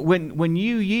 when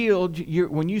you yield,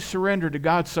 when you surrender to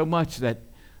God so much that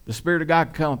the Spirit of God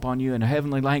can come upon you and a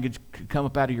heavenly language can come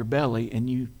up out of your belly and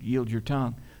you yield your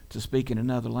tongue to speak in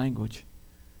another language,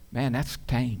 man, that's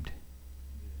tamed.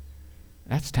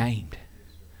 That's tamed.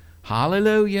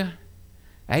 Hallelujah.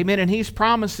 Amen. And He's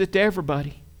promised it to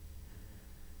everybody.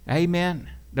 Amen.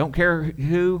 Don't care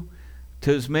who,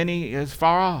 to as many as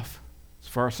far off. It's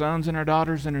for our sons and our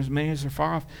daughters and as many as are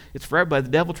far off. It's for everybody. The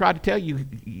devil tried to tell you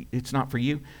it's not for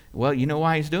you. Well, you know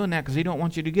why he's doing that? Because he don't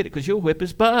want you to get it, because you'll whip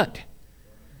his butt.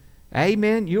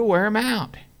 Amen. You'll wear him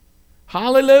out.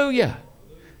 Hallelujah.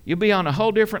 You'll be on a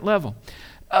whole different level.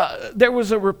 There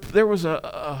was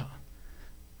a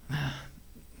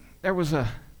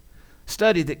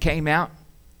study that came out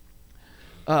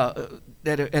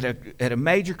at a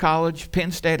major college,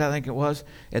 Penn State, I think it was,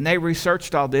 and they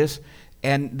researched all this,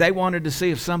 and they wanted to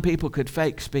see if some people could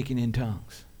fake speaking in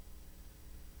tongues.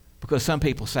 Because some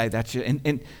people say that's,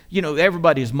 and you know,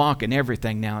 everybody is mocking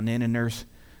everything now and then, and there's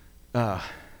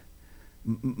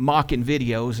mocking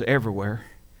videos everywhere,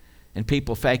 and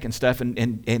people faking stuff,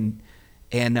 and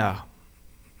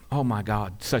oh my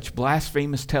God, such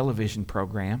blasphemous television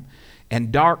program,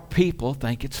 and dark people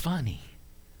think it's funny.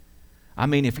 I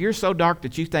mean, if you're so dark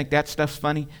that you think that stuff's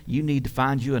funny, you need to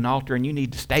find you an altar and you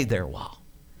need to stay there a while.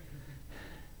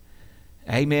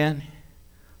 Amen.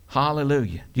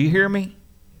 Hallelujah. Do you hear me?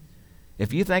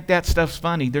 If you think that stuff's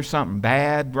funny, there's something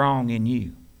bad wrong in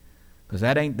you. Because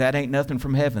that ain't nothing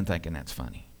from heaven thinking that's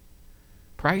funny.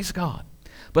 Praise God.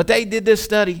 But they did this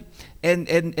study and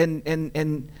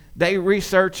they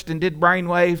researched and did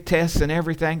brainwave tests and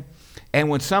everything. And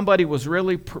when somebody was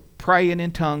really praying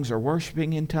in tongues or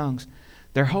worshiping in tongues,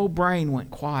 their whole brain went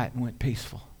quiet and went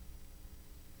peaceful.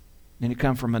 And it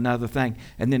come from another thing.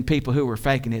 And then people who were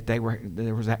faking it, there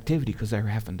was activity because they were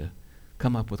having to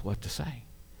come up with what to say.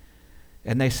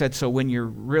 And they said, so when you're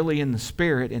really in the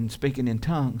Spirit and speaking in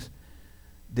tongues,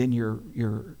 then your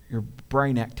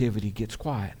brain activity gets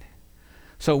quiet.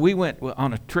 So we went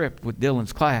on a trip with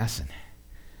Dylan's class, and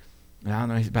I don't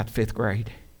know, he's about the 5th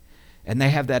grade. And they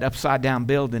have that upside down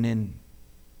building in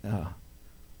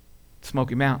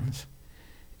Smoky Mountains.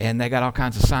 And they got all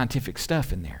kinds of scientific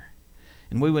stuff in there.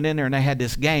 And we went in there and they had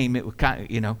this game. It was kind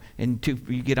of, you know, and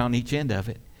you get on each end of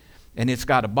it. And it's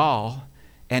got a ball.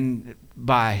 And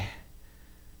by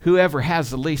whoever has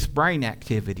the least brain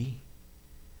activity,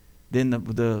 then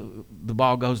the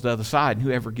ball goes to the other side. And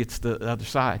whoever gets the other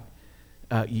side,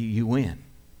 you win.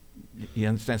 You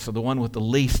understand? So the one with the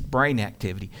least brain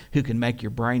activity, who can make your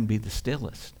brain be the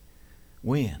stillest,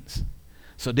 wins.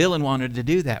 So Dylan wanted to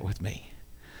do that with me.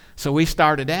 So we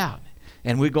started out,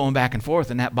 and we're going back and forth,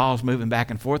 and that ball's moving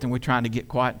back and forth, and we're trying to get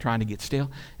quiet, trying to get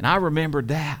still. And I remembered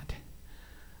that.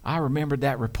 I remembered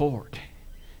that report.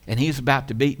 And he's about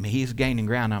to beat me. He's gaining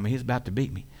ground on me. He's about to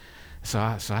beat me. So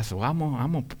I said, well,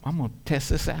 I'm gonna test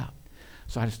this out.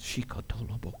 So I just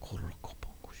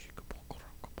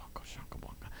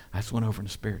I just went over in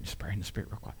the Spirit, just praying in the Spirit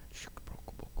real quiet.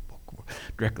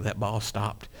 Directly that ball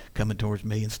stopped coming towards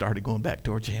me and started going back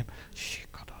towards him.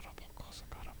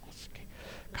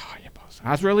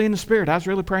 I was really in the Spirit. I was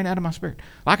really praying out of my spirit.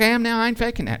 Like I am now, I ain't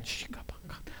faking that.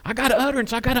 I got an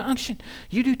utterance. I got an unction.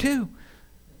 You do too.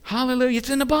 Hallelujah. It's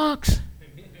in the box.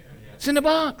 It's in the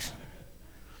box.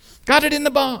 Got it in the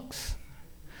box.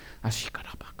 I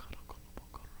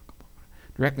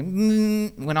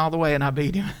directly went all the way and I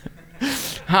beat him.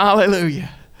 Hallelujah.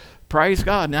 Praise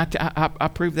God. And I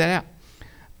proved that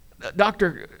out.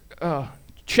 Dr.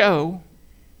 Cho,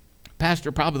 pastor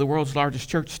of probably the world's largest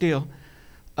church still,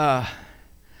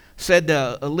 said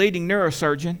a leading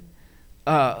neurosurgeon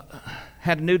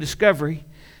had a new discovery,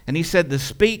 and he said the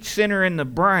speech center in the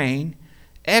brain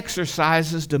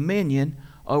exercises dominion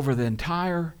over the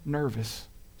entire nervous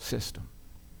system.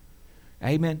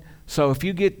 Amen. So if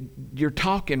you get your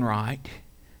talking right,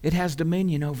 it has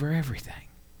dominion over everything.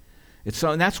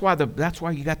 And that's why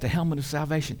you got the helmet of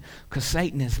salvation, because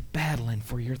Satan is battling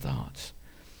for your thoughts.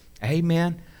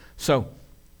 Amen. So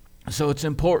it's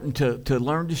important to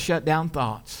learn to shut down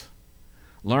thoughts.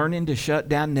 Learning to shut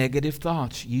down negative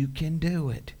thoughts. You can do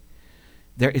it.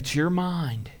 It's your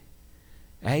mind.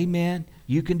 Amen.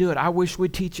 You can do it. I wish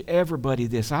we'd teach everybody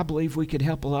this. I believe we could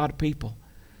help a lot of people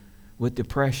with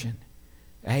depression.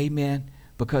 Amen.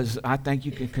 Because I think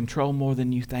you can control more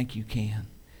than you think you can.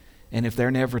 And if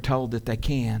they're never told that they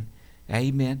can,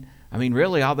 amen. I mean,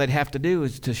 really, all they'd have to do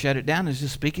is to shut it down is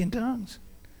just speak in tongues.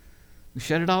 We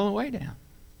shut it all the way down.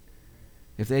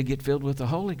 If they get filled with the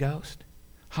Holy Ghost.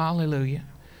 Hallelujah.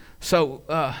 So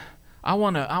I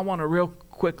want to real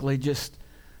quickly just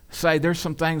say there's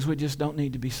some things we just don't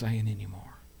need to be saying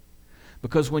anymore.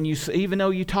 Because when even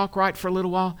though you talk right for a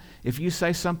little while, if you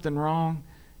say something wrong,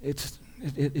 it's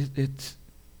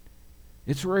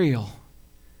real.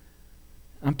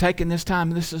 I'm taking this time,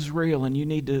 this is real, and you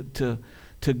need to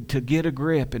get a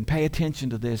grip and pay attention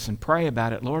to this and pray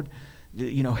about it. Lord,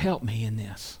 help me in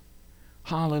this.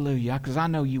 Hallelujah, because I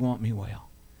know you want me well.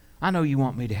 I know you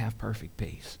want me to have perfect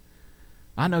peace.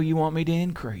 I know you want me to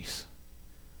increase.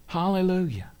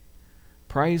 Hallelujah.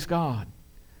 Praise God.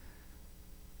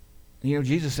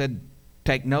 Jesus said,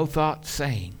 take no thought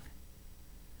saying.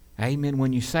 Amen.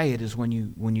 When you say it is when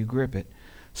you grip it.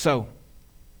 So,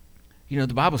 the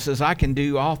Bible says, I can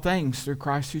do all things through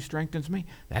Christ who strengthens me.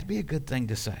 That'd be a good thing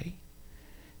to say.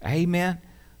 Amen.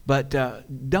 But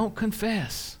don't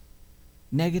confess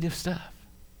negative stuff.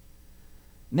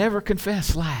 Never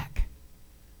confess lack.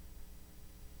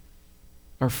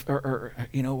 Or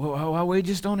we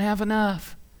just don't have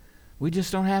enough. We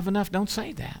just don't have enough. Don't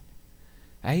say that.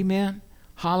 Amen.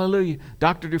 Hallelujah.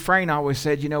 Dr. Dufresne always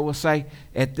said, we'll say,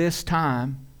 at this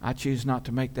time, I choose not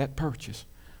to make that purchase.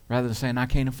 Rather than saying, I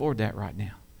can't afford that right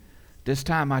now. This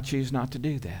time I choose not to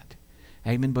do that.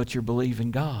 Amen. But you're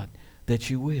believing God that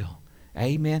you will.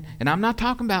 Amen. And I'm not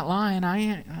talking about lying.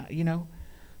 I'm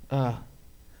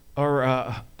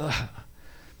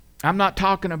not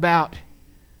talking about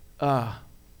the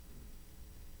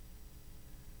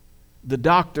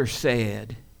doctor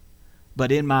said,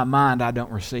 but in my mind I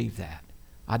don't receive that.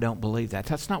 I don't believe that.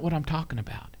 That's not what I'm talking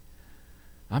about.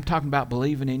 I'm talking about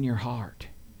believing in your heart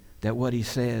that what he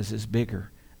says is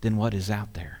bigger than what is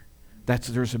out there.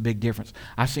 There's a big difference.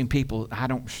 I've seen people, I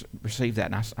don't receive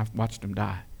that, and I've watched them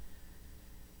die.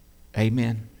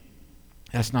 Amen.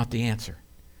 That's not the answer.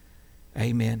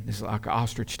 Amen. It's like an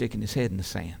ostrich sticking his head in the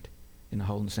sand, in the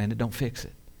hole in the sand. It don't fix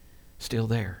it. Still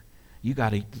there. You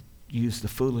got to use the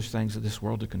foolish things of this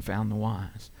world to confound the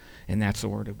wise. And that's the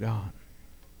Word of God.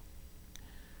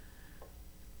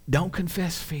 Don't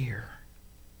confess fear.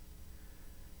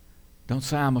 Don't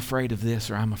say, I'm afraid of this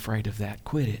or I'm afraid of that.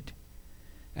 Quit it.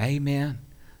 Amen.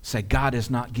 Say, God has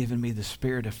not given me the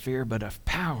spirit of fear, but of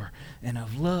power and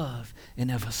of love and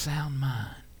of a sound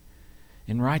mind.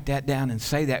 And write that down and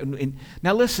say that.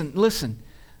 Now listen.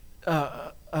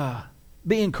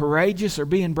 Being courageous or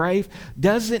being brave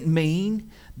doesn't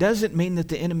mean that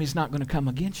the enemy's not going to come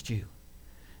against you.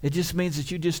 It just means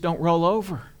that you just don't roll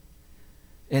over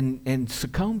and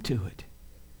succumb to it.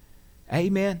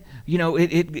 Amen.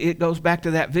 It goes back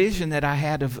to that vision that I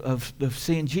had of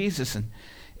seeing Jesus,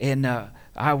 and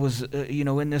I was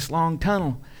in this long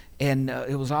tunnel, and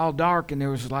it was all dark, and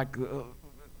there was like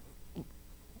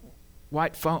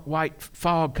white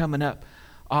fog coming up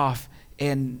off,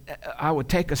 and I would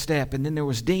take a step, and then there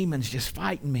was demons just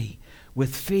fighting me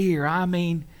with fear. I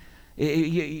mean,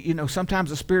 sometimes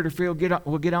the spirit of fear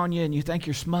will get on you, and you think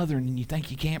you're smothering, and you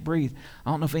think you can't breathe.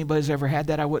 I don't know if anybody's ever had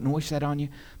that. I wouldn't wish that on you,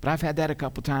 but I've had that a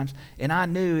couple times, and I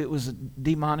knew it was a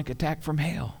demonic attack from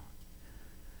hell.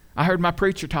 I heard my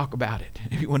preacher talk about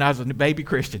it when I was a baby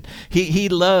Christian. He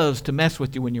loves to mess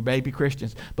with you when you're baby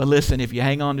Christians. But listen, if you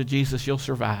hang on to Jesus, you'll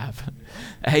survive.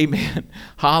 Amen.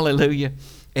 Hallelujah.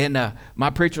 And my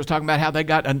preacher was talking about how they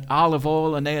got an olive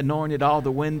oil and they anointed all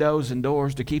the windows and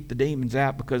doors to keep the demons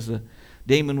out because the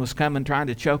demon was coming trying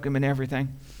to choke him and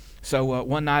everything. So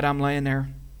one night I'm laying there,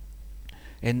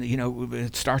 and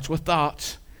it starts with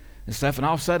thoughts and stuff, and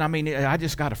all of a sudden, I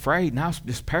just got afraid, and I was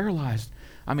just paralyzed.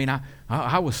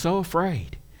 I was so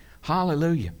afraid.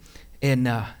 Hallelujah. And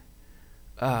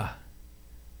I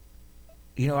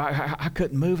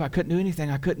couldn't move. I couldn't do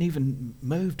anything. I couldn't even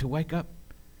move to wake up.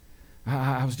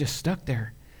 I was just stuck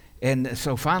there. And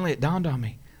so finally it dawned on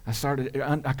me. I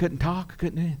couldn't talk. I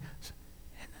couldn't do anything.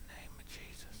 In the name of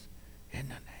Jesus. In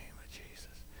the name of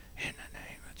Jesus. In the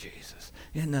name of Jesus.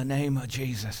 In the name of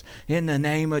Jesus. In the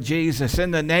name of Jesus.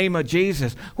 In the name of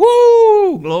Jesus.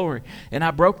 Woo! Glory. And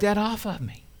I broke that off of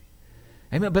me.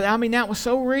 Amen. But that was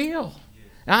so real.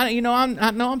 I know I'm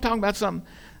talking about something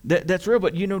that's real,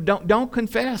 but don't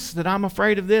confess that I'm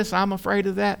afraid of this, I'm afraid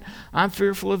of that, I'm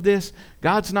fearful of this.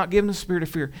 God's not giving us a spirit of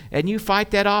fear. And you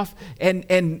fight that off.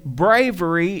 And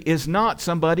bravery is not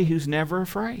somebody who's never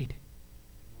afraid.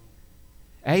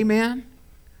 Amen.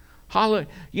 Hallelujah.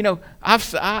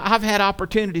 I've had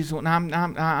opportunities when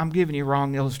I'm giving you a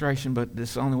wrong illustration, but this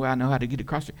is the only way I know how to get it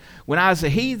across. When I was a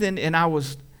heathen and I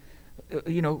was,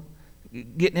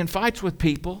 getting in fights with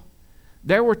people,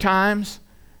 there were times,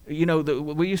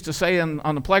 we used to say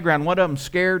on the playground, one of them's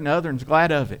scared and the other one's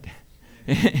glad of it.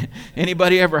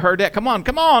 Anybody ever heard that? Come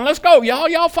on, let's go,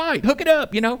 y'all fight, hook it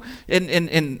up,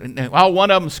 and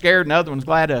one of them's scared and the other one's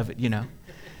glad of it,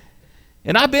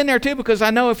 And I've been there too, because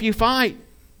I know if you fight,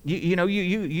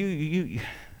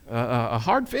 a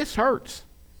hard fist hurts,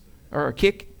 or a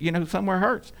kick, somewhere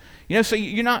hurts. So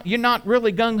you're not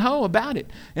really gung-ho about it.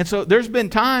 And so there's been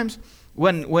times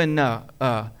when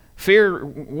fear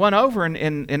won over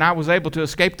and I was able to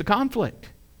escape the conflict.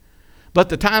 But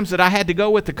the times that I had to go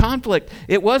with the conflict,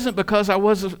 it wasn't because I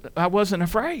wasn't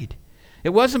afraid. It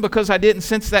wasn't because I didn't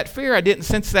sense that fear. I didn't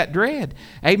sense that dread.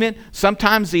 Amen.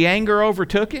 Sometimes the anger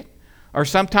overtook it, or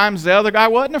sometimes the other guy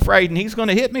wasn't afraid and he's going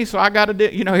to hit me, so I got to do,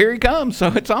 here he comes, so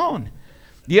it's on.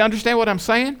 Do you understand what I'm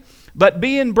saying? But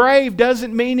being brave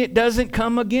doesn't mean it doesn't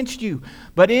come against you.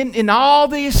 But in all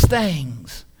these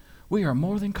things, we are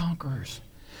more than conquerors.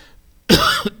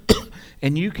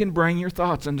 And you can bring your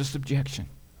thoughts into subjection.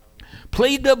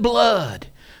 Plead the blood.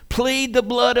 Plead the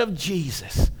blood of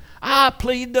Jesus. I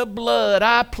plead the blood.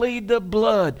 I plead the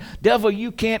blood. Devil,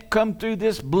 you can't come through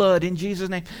this blood in Jesus'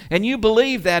 name. And you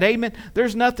believe that. Amen.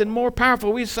 There's nothing more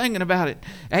powerful. We were singing about it.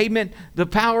 Amen. The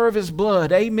power of his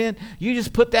blood. Amen. You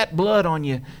just put that blood on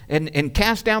you and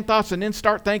cast down thoughts and then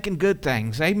start thinking good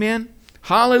things. Amen.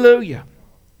 Hallelujah.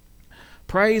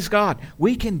 Praise God.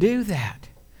 We can do that.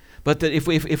 But if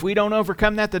we don't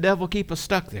overcome that, the devil will keep us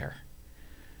stuck there.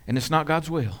 And it's not God's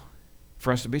will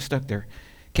for us to be stuck there.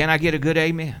 Can I get a good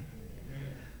amen?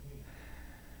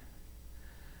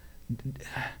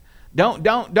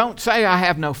 Don't say I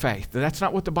have no faith. That's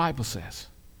not what the Bible says.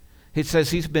 It says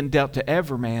he's been dealt to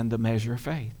every man the measure of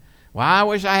faith. Well, I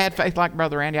wish I had faith like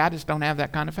Brother Andy. I just don't have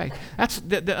that kind of faith.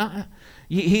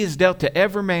 He is dealt to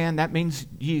every man. That means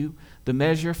you, the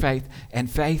measure of faith.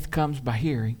 And faith comes by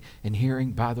hearing, and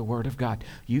hearing by the Word of God.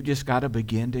 You just got to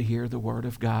begin to hear the Word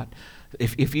of God.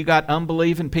 If you got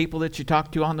unbelieving people that you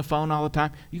talk to on the phone all the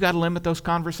time, you got to limit those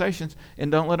conversations and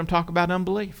don't let them talk about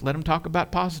unbelief. Let them talk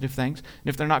about positive things. And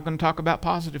if they're not going to talk about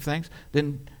positive things,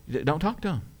 then don't talk to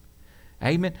them.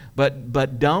 Amen.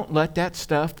 But don't let that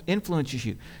stuff influence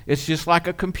you. It's just like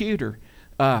a computer.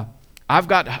 Now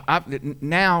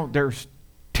there's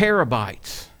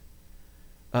terabytes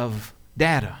of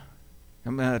data.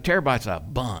 Terabytes a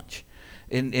bunch.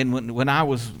 And when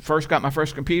I first got my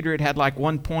first computer, it had like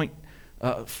 1.6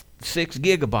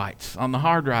 gigabytes on the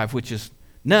hard drive, which is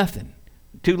nothing.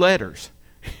 2 letters.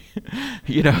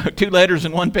 2 letters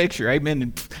in one picture. Amen.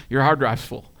 And your hard drive's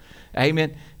full.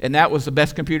 Amen. And that was the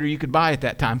best computer you could buy at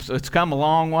that time. So it's come a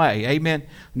long way. Amen.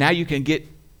 Now you can get,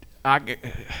 I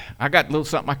got a little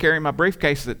something I carry in my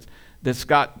briefcase that's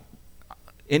got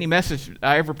any message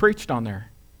I ever preached on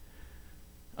there,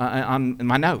 in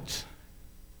my notes.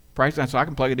 Praise God. So I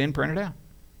can plug it in, print it out.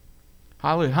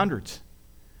 Hallelujah.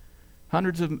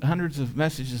 Hundreds of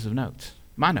messages of notes.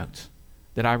 My notes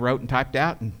that I wrote and typed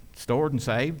out and stored and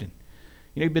saved. And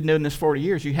you've been doing this 40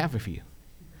 years. You have a few.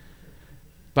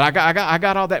 But I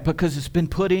got all that because it's been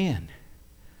put in. And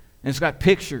it's got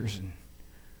pictures and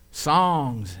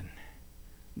songs and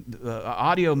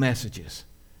audio messages.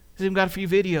 It's even got a few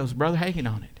videos, Brother Hagin,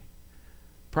 on it.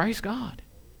 Praise God.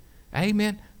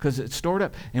 Amen. Because it's stored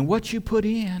up. And what you put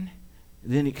in,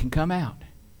 then it can come out.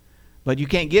 But you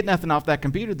can't get nothing off that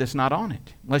computer that's not on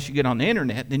it. Unless you get on the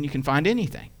internet, then you can find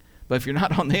anything. But if you're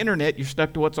not on the internet, you're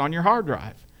stuck to what's on your hard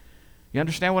drive. You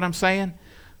understand what I'm saying?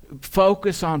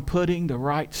 Focus on putting the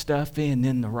right stuff in,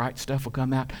 then the right stuff will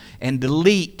come out. And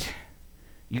delete.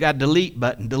 You got a delete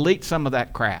button. Delete some of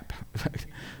that crap.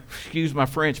 Excuse my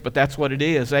French, but that's what it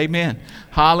is. Amen.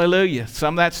 Hallelujah.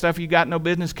 Some of that stuff you got no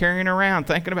business carrying around,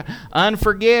 thinking about.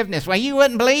 Unforgiveness. Well, you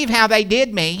wouldn't believe how they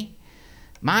did me.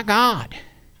 My God.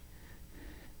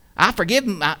 I forgive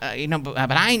them, but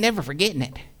I ain't never forgetting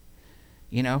it.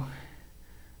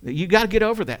 You got to get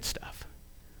over that stuff.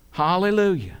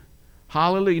 Hallelujah.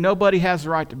 Hallelujah. Nobody has the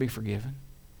right to be forgiven.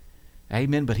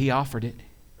 Amen. But He offered it.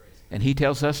 And He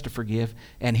tells us to forgive.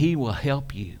 And He will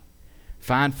help you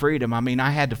find freedom.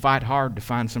 I had to fight hard to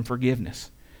find some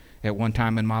forgiveness at one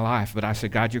time in my life. But I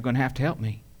said, God, you're going to have to help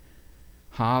me.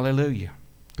 Hallelujah.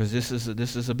 Because this is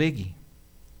a biggie.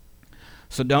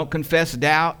 So don't confess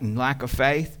doubt and lack of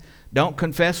faith. Don't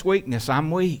confess weakness.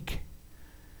 I'm weak.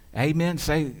 Amen.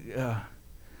 Say,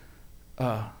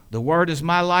 the Word is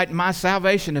my light and my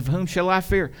salvation. Of whom shall I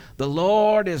fear? The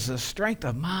Lord is the strength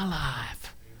of my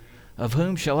life. Of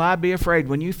whom shall I be afraid?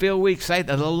 When you feel weak, say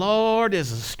that the Lord is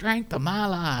the strength of my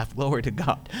life. Glory to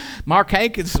God. Mark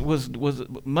Hankins'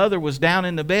 mother was down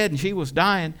in the bed and she was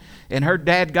dying, and her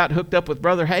dad got hooked up with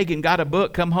Brother Hagin, got a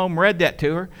book, come home, read that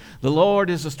to her. The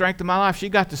Lord is the strength of my life. She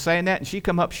got to saying that, and she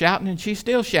come up shouting, and she's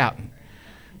still shouting.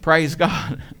 Praise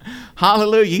God.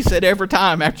 Hallelujah. He said every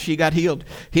time after she got healed,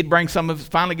 he'd bring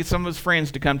finally get some of his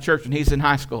friends to come to church when he's in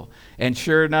high school. And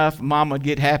sure enough, Mom would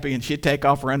get happy and she'd take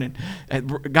off running. And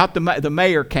the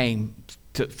mayor came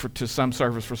to some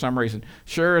service for some reason.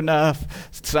 Sure enough,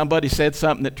 somebody said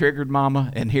something that triggered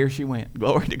Mama, and here she went.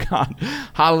 Glory to God.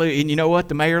 Hallelujah. And you know what?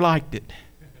 The mayor liked it.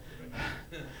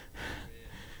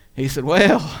 He said,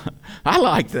 well, I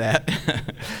like that.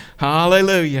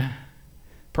 Hallelujah.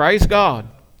 Praise God.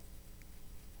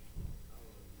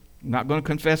 I'm not going to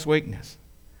confess weakness.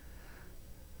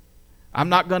 I'm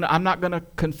not going to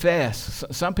confess.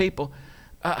 Some people,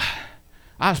 I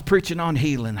was preaching on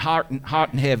healing, hot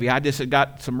and heavy. I just had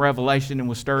got some revelation and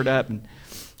was stirred up. And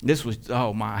this was,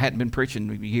 I hadn't been preaching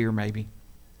a year maybe.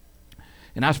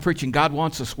 And I was preaching, God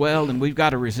wants us well, and we've got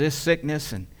to resist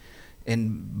sickness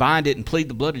and bind it and plead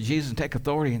the blood of Jesus and take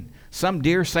authority. And some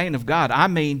dear saint of God, I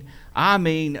mean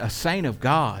a saint of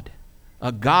God,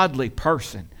 a godly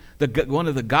person. One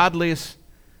of the godliest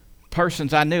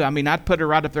persons I knew. I'd put her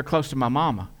right up there close to my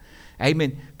mama.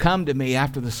 Amen. Come to me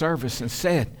after the service and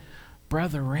said,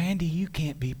 Brother Randy, you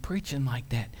can't be preaching like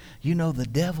that. You know the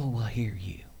devil will hear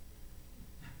you.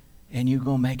 And you're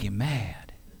going to make him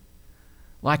mad.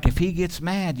 Like if he gets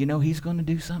mad, he's going to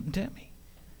do something to me.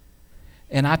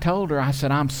 And I told her, I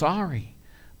said, I'm sorry.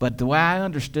 But the way I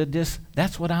understood this,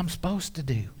 that's what I'm supposed to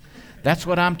do. That's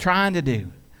what I'm trying to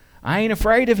do. I ain't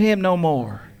afraid of him no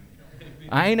more.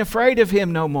 I ain't afraid of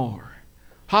him no more.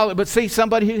 But see,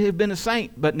 somebody who had been a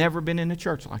saint but never been in a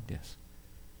church like this.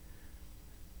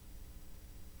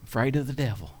 Afraid of the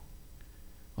devil.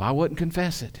 Well, I wouldn't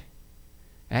confess it.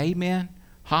 Amen.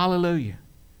 Hallelujah.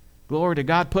 Glory to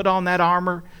God. Put on that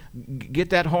armor.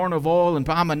 Get that horn of oil, and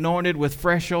I'm anointed with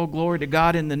fresh oil. Glory to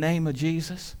God in the name of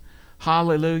Jesus.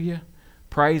 Hallelujah.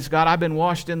 Praise God. I've been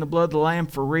washed in the blood of the Lamb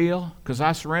for real because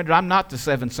I surrendered. I'm not the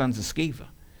 7 sons of Sceva.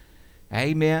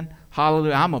 Amen.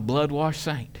 Hallelujah. I'm a blood-washed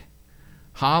saint.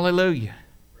 Hallelujah.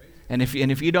 And if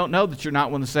you don't know that you're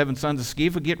not one of the 7 sons of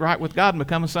Sceva, get right with God and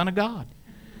become a son of God.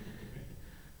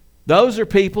 Those are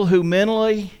people who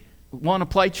mentally want to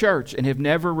play church and have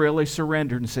never really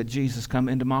surrendered and said, Jesus, come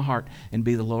into my heart and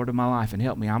be the Lord of my life and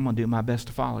help me. I'm going to do my best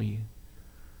to follow you.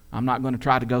 I'm not going to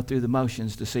try to go through the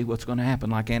motions to see what's going to happen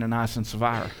like Ananias and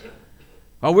Sapphira.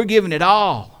 Oh, we're giving it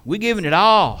all. We're giving it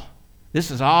all. This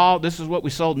is what we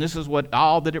sold, and this is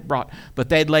all that it brought. But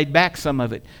they'd laid back some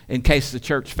of it in case the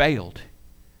church failed.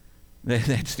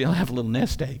 They'd still have a little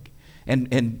nest egg.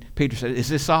 And Peter said, is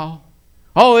this all?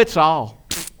 Oh, it's all.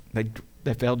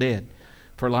 They fell dead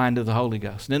for lying to the Holy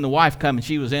Ghost. And then the wife come, and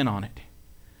she was in on it.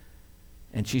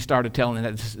 And she started telling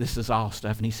them that this is all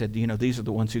stuff. And he said, these are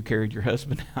the ones who carried your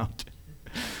husband out.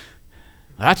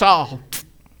 That's all.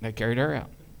 They carried her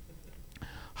out.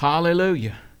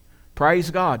 Hallelujah.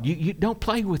 Praise God. You don't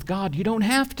play with God. You don't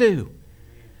have to.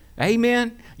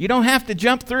 Amen. You don't have to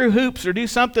jump through hoops or do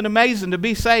something amazing to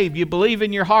be saved. You believe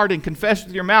in your heart and confess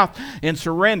with your mouth and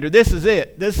surrender. This is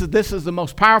it. This is the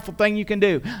most powerful thing you can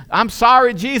do. I'm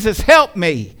sorry, Jesus, help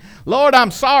me. Lord,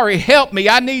 I'm sorry, help me.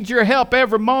 I need your help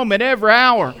every moment, every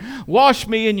hour. Wash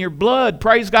me in your blood.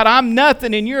 Praise God. I'm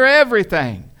nothing and you're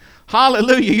everything.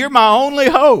 Hallelujah. You're my only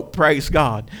hope. Praise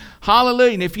God.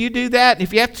 Hallelujah. And if you do that, and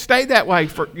if you have to stay that way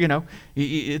for,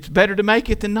 it's better to make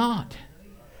it than not.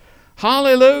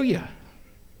 Hallelujah.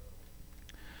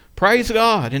 Praise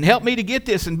God. And help me to get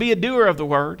this and be a doer of the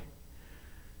word.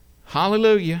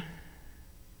 Hallelujah.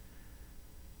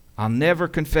 I'll never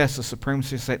confess the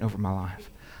supremacy of Satan over my life.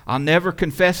 I'll never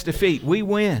confess defeat. We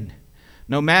win.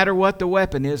 No matter what the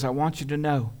weapon is, I want you to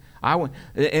know.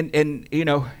 And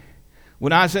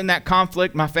when I was in that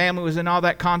conflict, my family was in all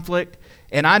that conflict,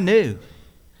 and I knew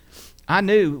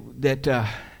that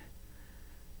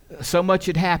so much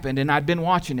had happened, and I'd been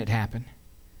watching it happen.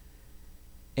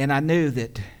 And I knew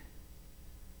that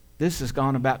this has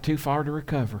gone about too far to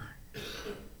recover.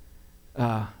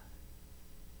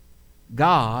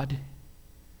 God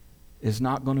is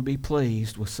not going to be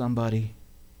pleased with somebody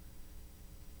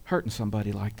hurting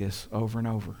somebody like this over and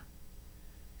over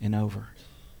and over.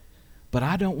 But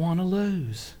I don't want to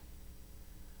lose.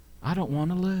 I don't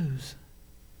want to lose.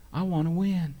 I want to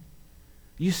win.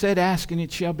 You said, ask and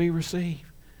it shall be received,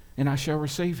 and I shall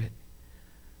receive it.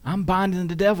 I'm binding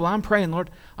the devil. I'm praying, Lord,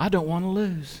 I don't want to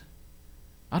lose.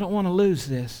 I don't want to lose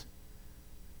this.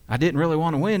 I didn't really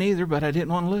want to win either, but I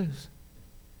didn't want to lose.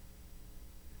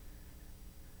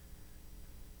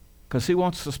 Because He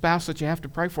wants the spouse that you have to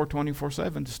pray for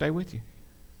 24/7 to stay with you.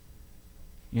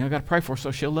 I got to pray for her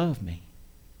so she'll love me.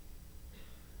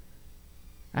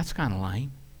 That's kind of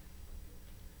lame.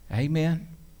 Amen.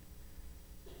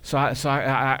 So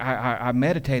I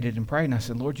meditated and prayed, and I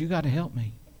said, Lord, you got to help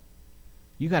me.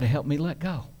 You got to help me let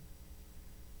go.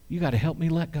 You got to help me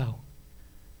let go.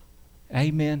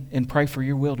 Amen. And pray for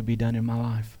your will to be done in my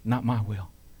life, not my will.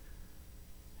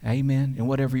 Amen. And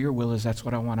whatever your will is, that's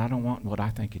what I want. I don't want what I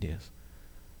think it is.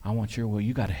 I want your will.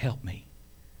 You got to help me.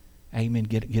 Amen.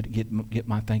 Get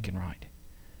my thinking right.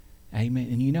 Amen.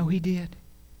 And He did.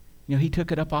 He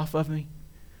took it up off of me.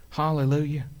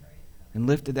 Hallelujah. And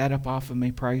lifted that up off of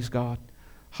me. Praise God.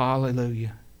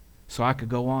 Hallelujah. So I could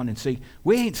go on and see.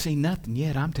 We ain't seen nothing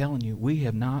yet. I'm telling you, we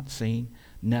have not seen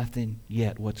nothing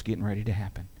yet what's getting ready to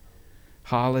happen.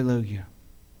 Hallelujah.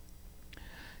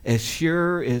 As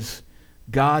sure as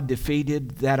God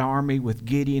defeated that army with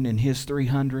Gideon and his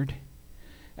 300,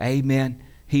 amen,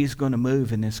 He's going to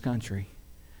move in this country.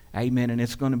 Amen. And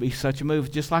it's going to be such a move,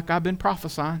 just like I've been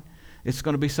prophesying. It's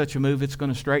going to be such a move. It's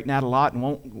going to straighten out a lot, and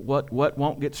what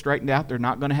won't get straightened out, they're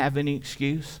not going to have any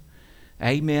excuse.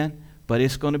 Amen. But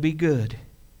it's going to be good.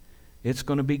 It's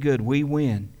going to be good. We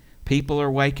win. People are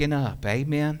waking up.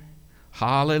 Amen.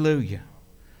 Hallelujah.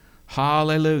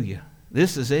 Hallelujah.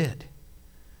 This is it.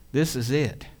 This is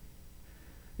it.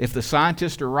 If the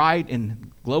scientists are right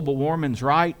and global warming's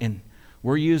right and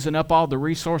we're using up all the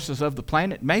resources of the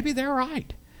planet, maybe they're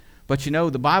right. But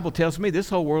the Bible tells me this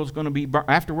whole world's going to be,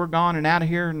 after we're gone and out of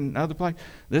here and other place,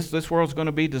 this world's going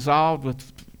to be dissolved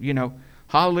with,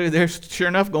 hallelujah, there's sure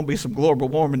enough going to be some global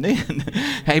warming then.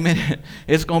 Amen.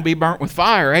 It's going to be burnt with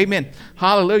fire. Amen.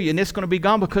 Hallelujah. And it's going to be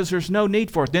gone because there's no need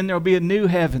for it. Then there'll be a new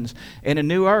heavens and a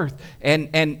new earth. And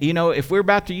if we're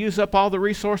about to use up all the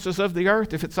resources of the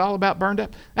earth, if it's all about burned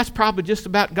up, that's probably just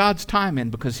about God's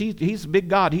timing, because He's a big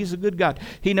God. He's a good God.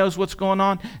 He knows what's going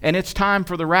on. And it's time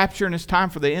for the rapture, and it's time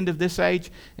for the end of this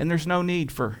age. And there's no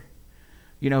need for,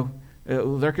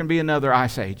 there can be another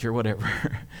ice age or whatever.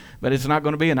 But it's not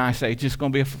going to be an ice age. It's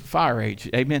going to be a fire age.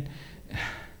 Amen.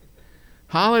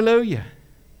 Hallelujah.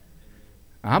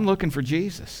 I'm looking for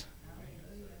Jesus.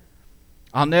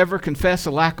 I'll never confess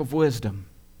a lack of wisdom,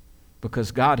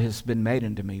 because God has been made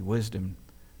unto me wisdom,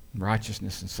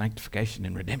 righteousness, and sanctification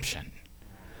and redemption.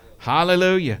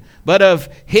 Hallelujah. But of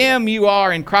Him you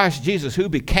are in Christ Jesus, who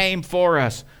became for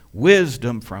us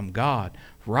wisdom from God,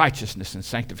 righteousness and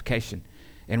sanctification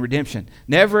and redemption.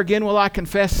 Never again will I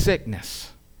confess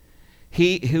sickness.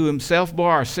 He who Himself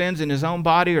bore our sins in His own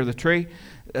body, or the tree,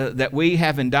 that we,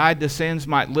 having died to sins,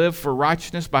 might live for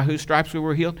righteousness, by whose stripes we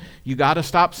were healed. You got to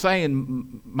stop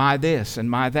saying my this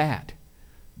and my that.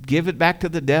 Give it back to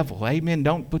the devil. Amen.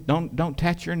 Don't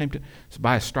attach your name to. So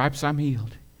by His stripes I'm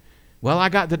healed. Well,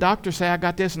 the doctors say I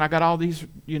got this, and I got all these,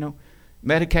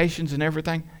 medications and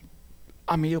everything.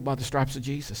 I'm healed by the stripes of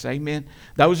Jesus. Amen.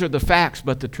 Those are the facts,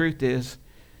 but the truth is,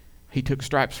 He took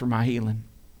stripes for my healing.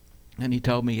 And He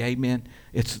told me, amen,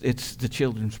 it's the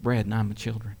children's bread, and I'm the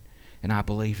children. And I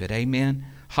believe it. Amen.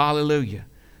 Hallelujah.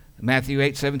 Matthew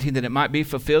 8:17, that it might be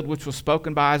fulfilled which was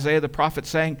spoken by Isaiah the prophet,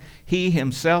 saying, He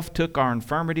Himself took our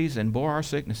infirmities and bore our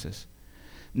sicknesses.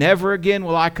 Never again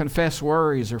will I confess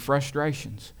worries or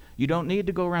frustrations. You don't need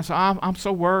to go around saying, I'm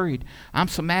so worried. I'm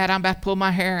so mad I'm about to pull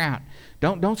my hair out.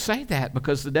 Don't say that,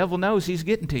 because the devil knows he's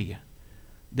getting to you.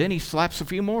 Then he slaps a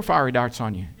few more fiery darts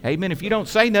on you. Amen. If you don't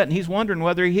say nothing, he's wondering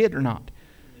whether he hit or not.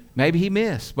 Maybe he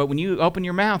missed. But when you open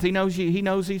your mouth, he knows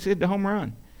he's hit the home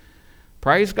run.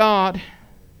 Praise God.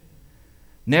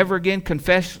 Never again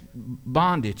confess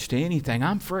bondage to anything.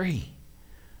 I'm free.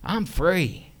 I'm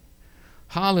free.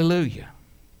 Hallelujah.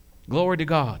 Glory to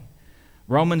God.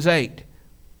 Romans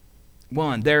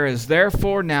 8:1. There is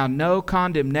therefore now no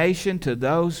condemnation to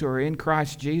those who are in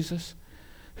Christ Jesus,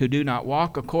 who do not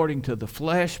walk according to the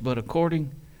flesh, but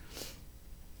according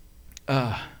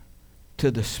to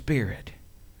the Spirit.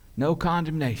 No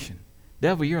condemnation.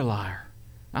 Devil, you're a liar.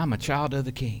 I'm a child of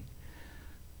the King.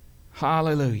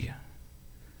 Hallelujah.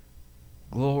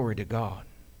 Glory to God.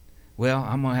 Well,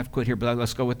 I'm going to have to quit here, but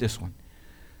let's go with this one.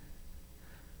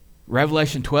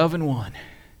 Revelation 12:1.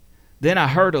 Then I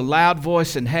heard a loud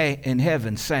voice in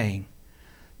heaven saying,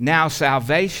 now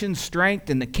salvation, strength,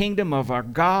 and the kingdom of our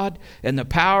God and the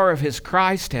power of his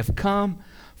Christ have come.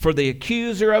 For the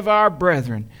accuser of our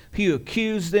brethren, who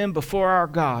accused them before our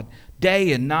God,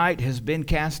 day and night has been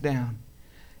cast down.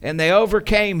 And they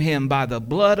overcame him by the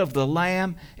blood of the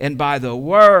Lamb and by the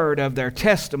word of their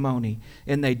testimony.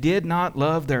 And they did not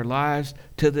love their lives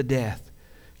to the death.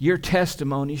 Your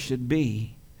testimony should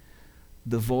be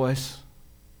the voice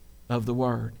of the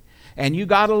word. And you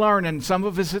got to learn, and some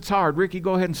of us it's hard. Ricky,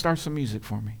 go ahead and start some music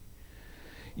for me.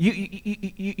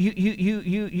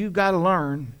 You got to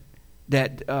learn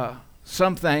that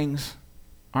some things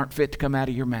aren't fit to come out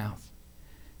of your mouth.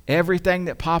 Everything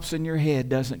that pops in your head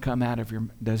doesn't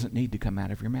need to come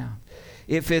out of your mouth.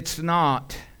 If it's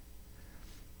not,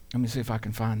 let me see if I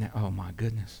can find that. Oh my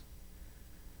goodness.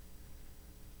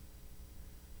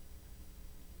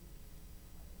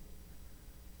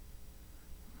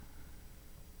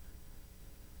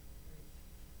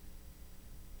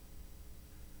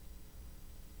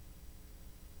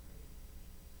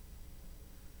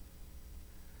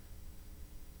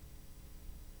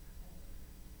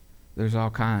 There's all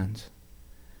kinds.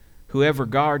 Whoever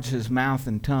guards his mouth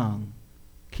and tongue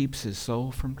keeps his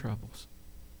soul from troubles.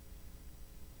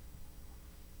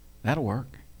 That'll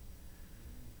work.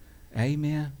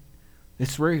 Amen.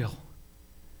 It's real.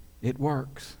 It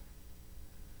works.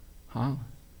 Huh?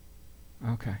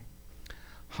 Okay.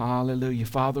 Hallelujah.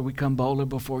 Father, we come boldly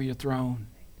before your throne,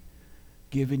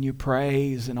 giving you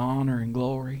praise and honor and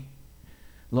glory.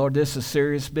 Lord, this is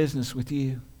serious business with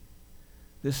you.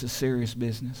 This is serious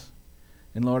business.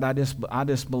 And Lord, I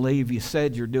just believe you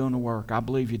said you're doing a work. I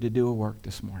believe you to do a work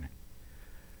this morning.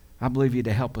 I believe you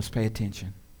to help us pay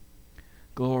attention.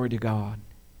 Glory to God.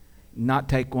 Not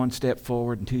take one step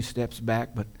forward and 2 steps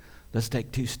back, but let's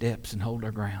take 2 steps and hold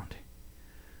our ground.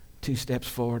 2 steps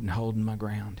forward and holding my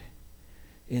ground.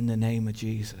 In the name of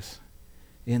Jesus.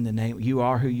 In the name, you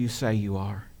are who you say you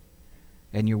are.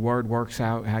 And your word works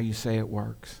out how you say it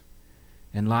works.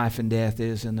 And life and death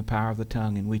is in the power of the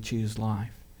tongue, and we choose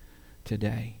life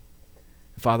today.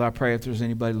 Father, I pray if there's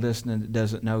anybody listening that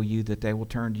doesn't know you, that they will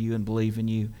turn to you and believe in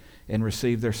you and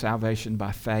receive their salvation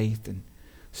by faith and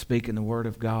speak in the word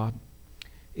of God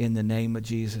in the name of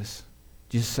Jesus.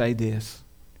 Just say this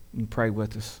and pray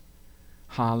with us.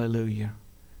 Hallelujah.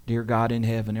 Dear God in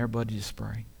heaven, everybody just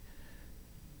pray.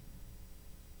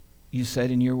 You said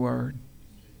in your word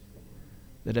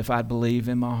that if I believe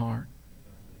in my heart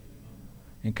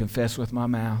and confess with my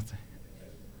mouth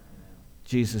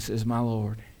Jesus is my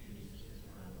Lord,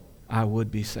 I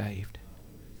would be saved.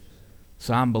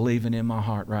 So I'm believing in my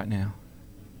heart right now.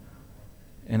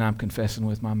 And I'm confessing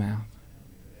with my mouth.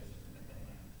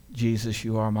 Jesus,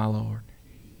 you are my Lord.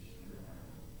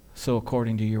 So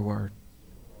according to your word,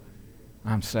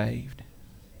 I'm saved.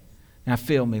 Now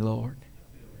fill me, Lord.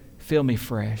 Fill me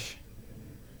fresh.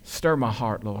 Stir my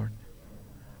heart, Lord,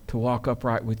 to walk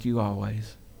upright with you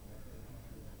always.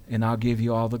 And I'll give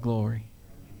you all the glory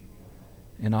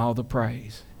and all the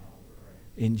praise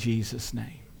in Jesus'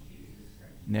 name.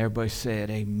 And everybody said,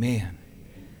 amen.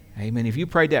 Amen. If you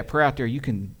prayed that prayer out there, you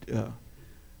can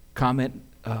comment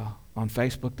on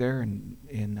Facebook there, and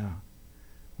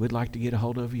we'd like to get a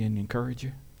hold of you and encourage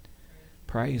you.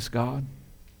 Praise God.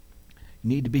 You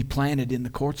need to be planted in the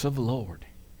courts of the Lord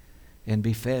and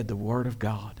be fed the Word of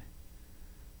God,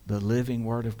 the living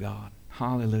Word of God.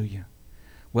 Hallelujah.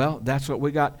 Well, that's what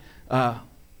we got.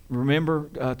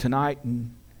 Remember tonight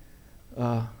and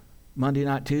Monday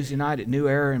night, Tuesday night at New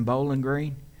Era in Bowling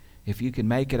Green. If you can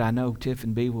make it, I know Tiff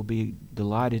and B will be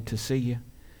delighted to see you.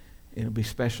 It'll be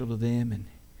special to them.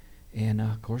 And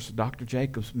of course, Dr.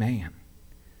 Jacobs, man,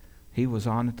 he was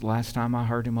on it the last time I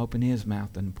heard him open his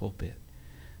mouth in the pulpit.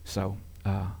 So,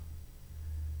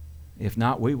 if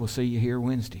not, we will see you here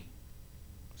Wednesday.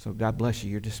 So God bless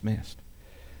you. You're dismissed.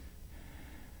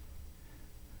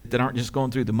 that aren't just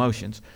going through the motions.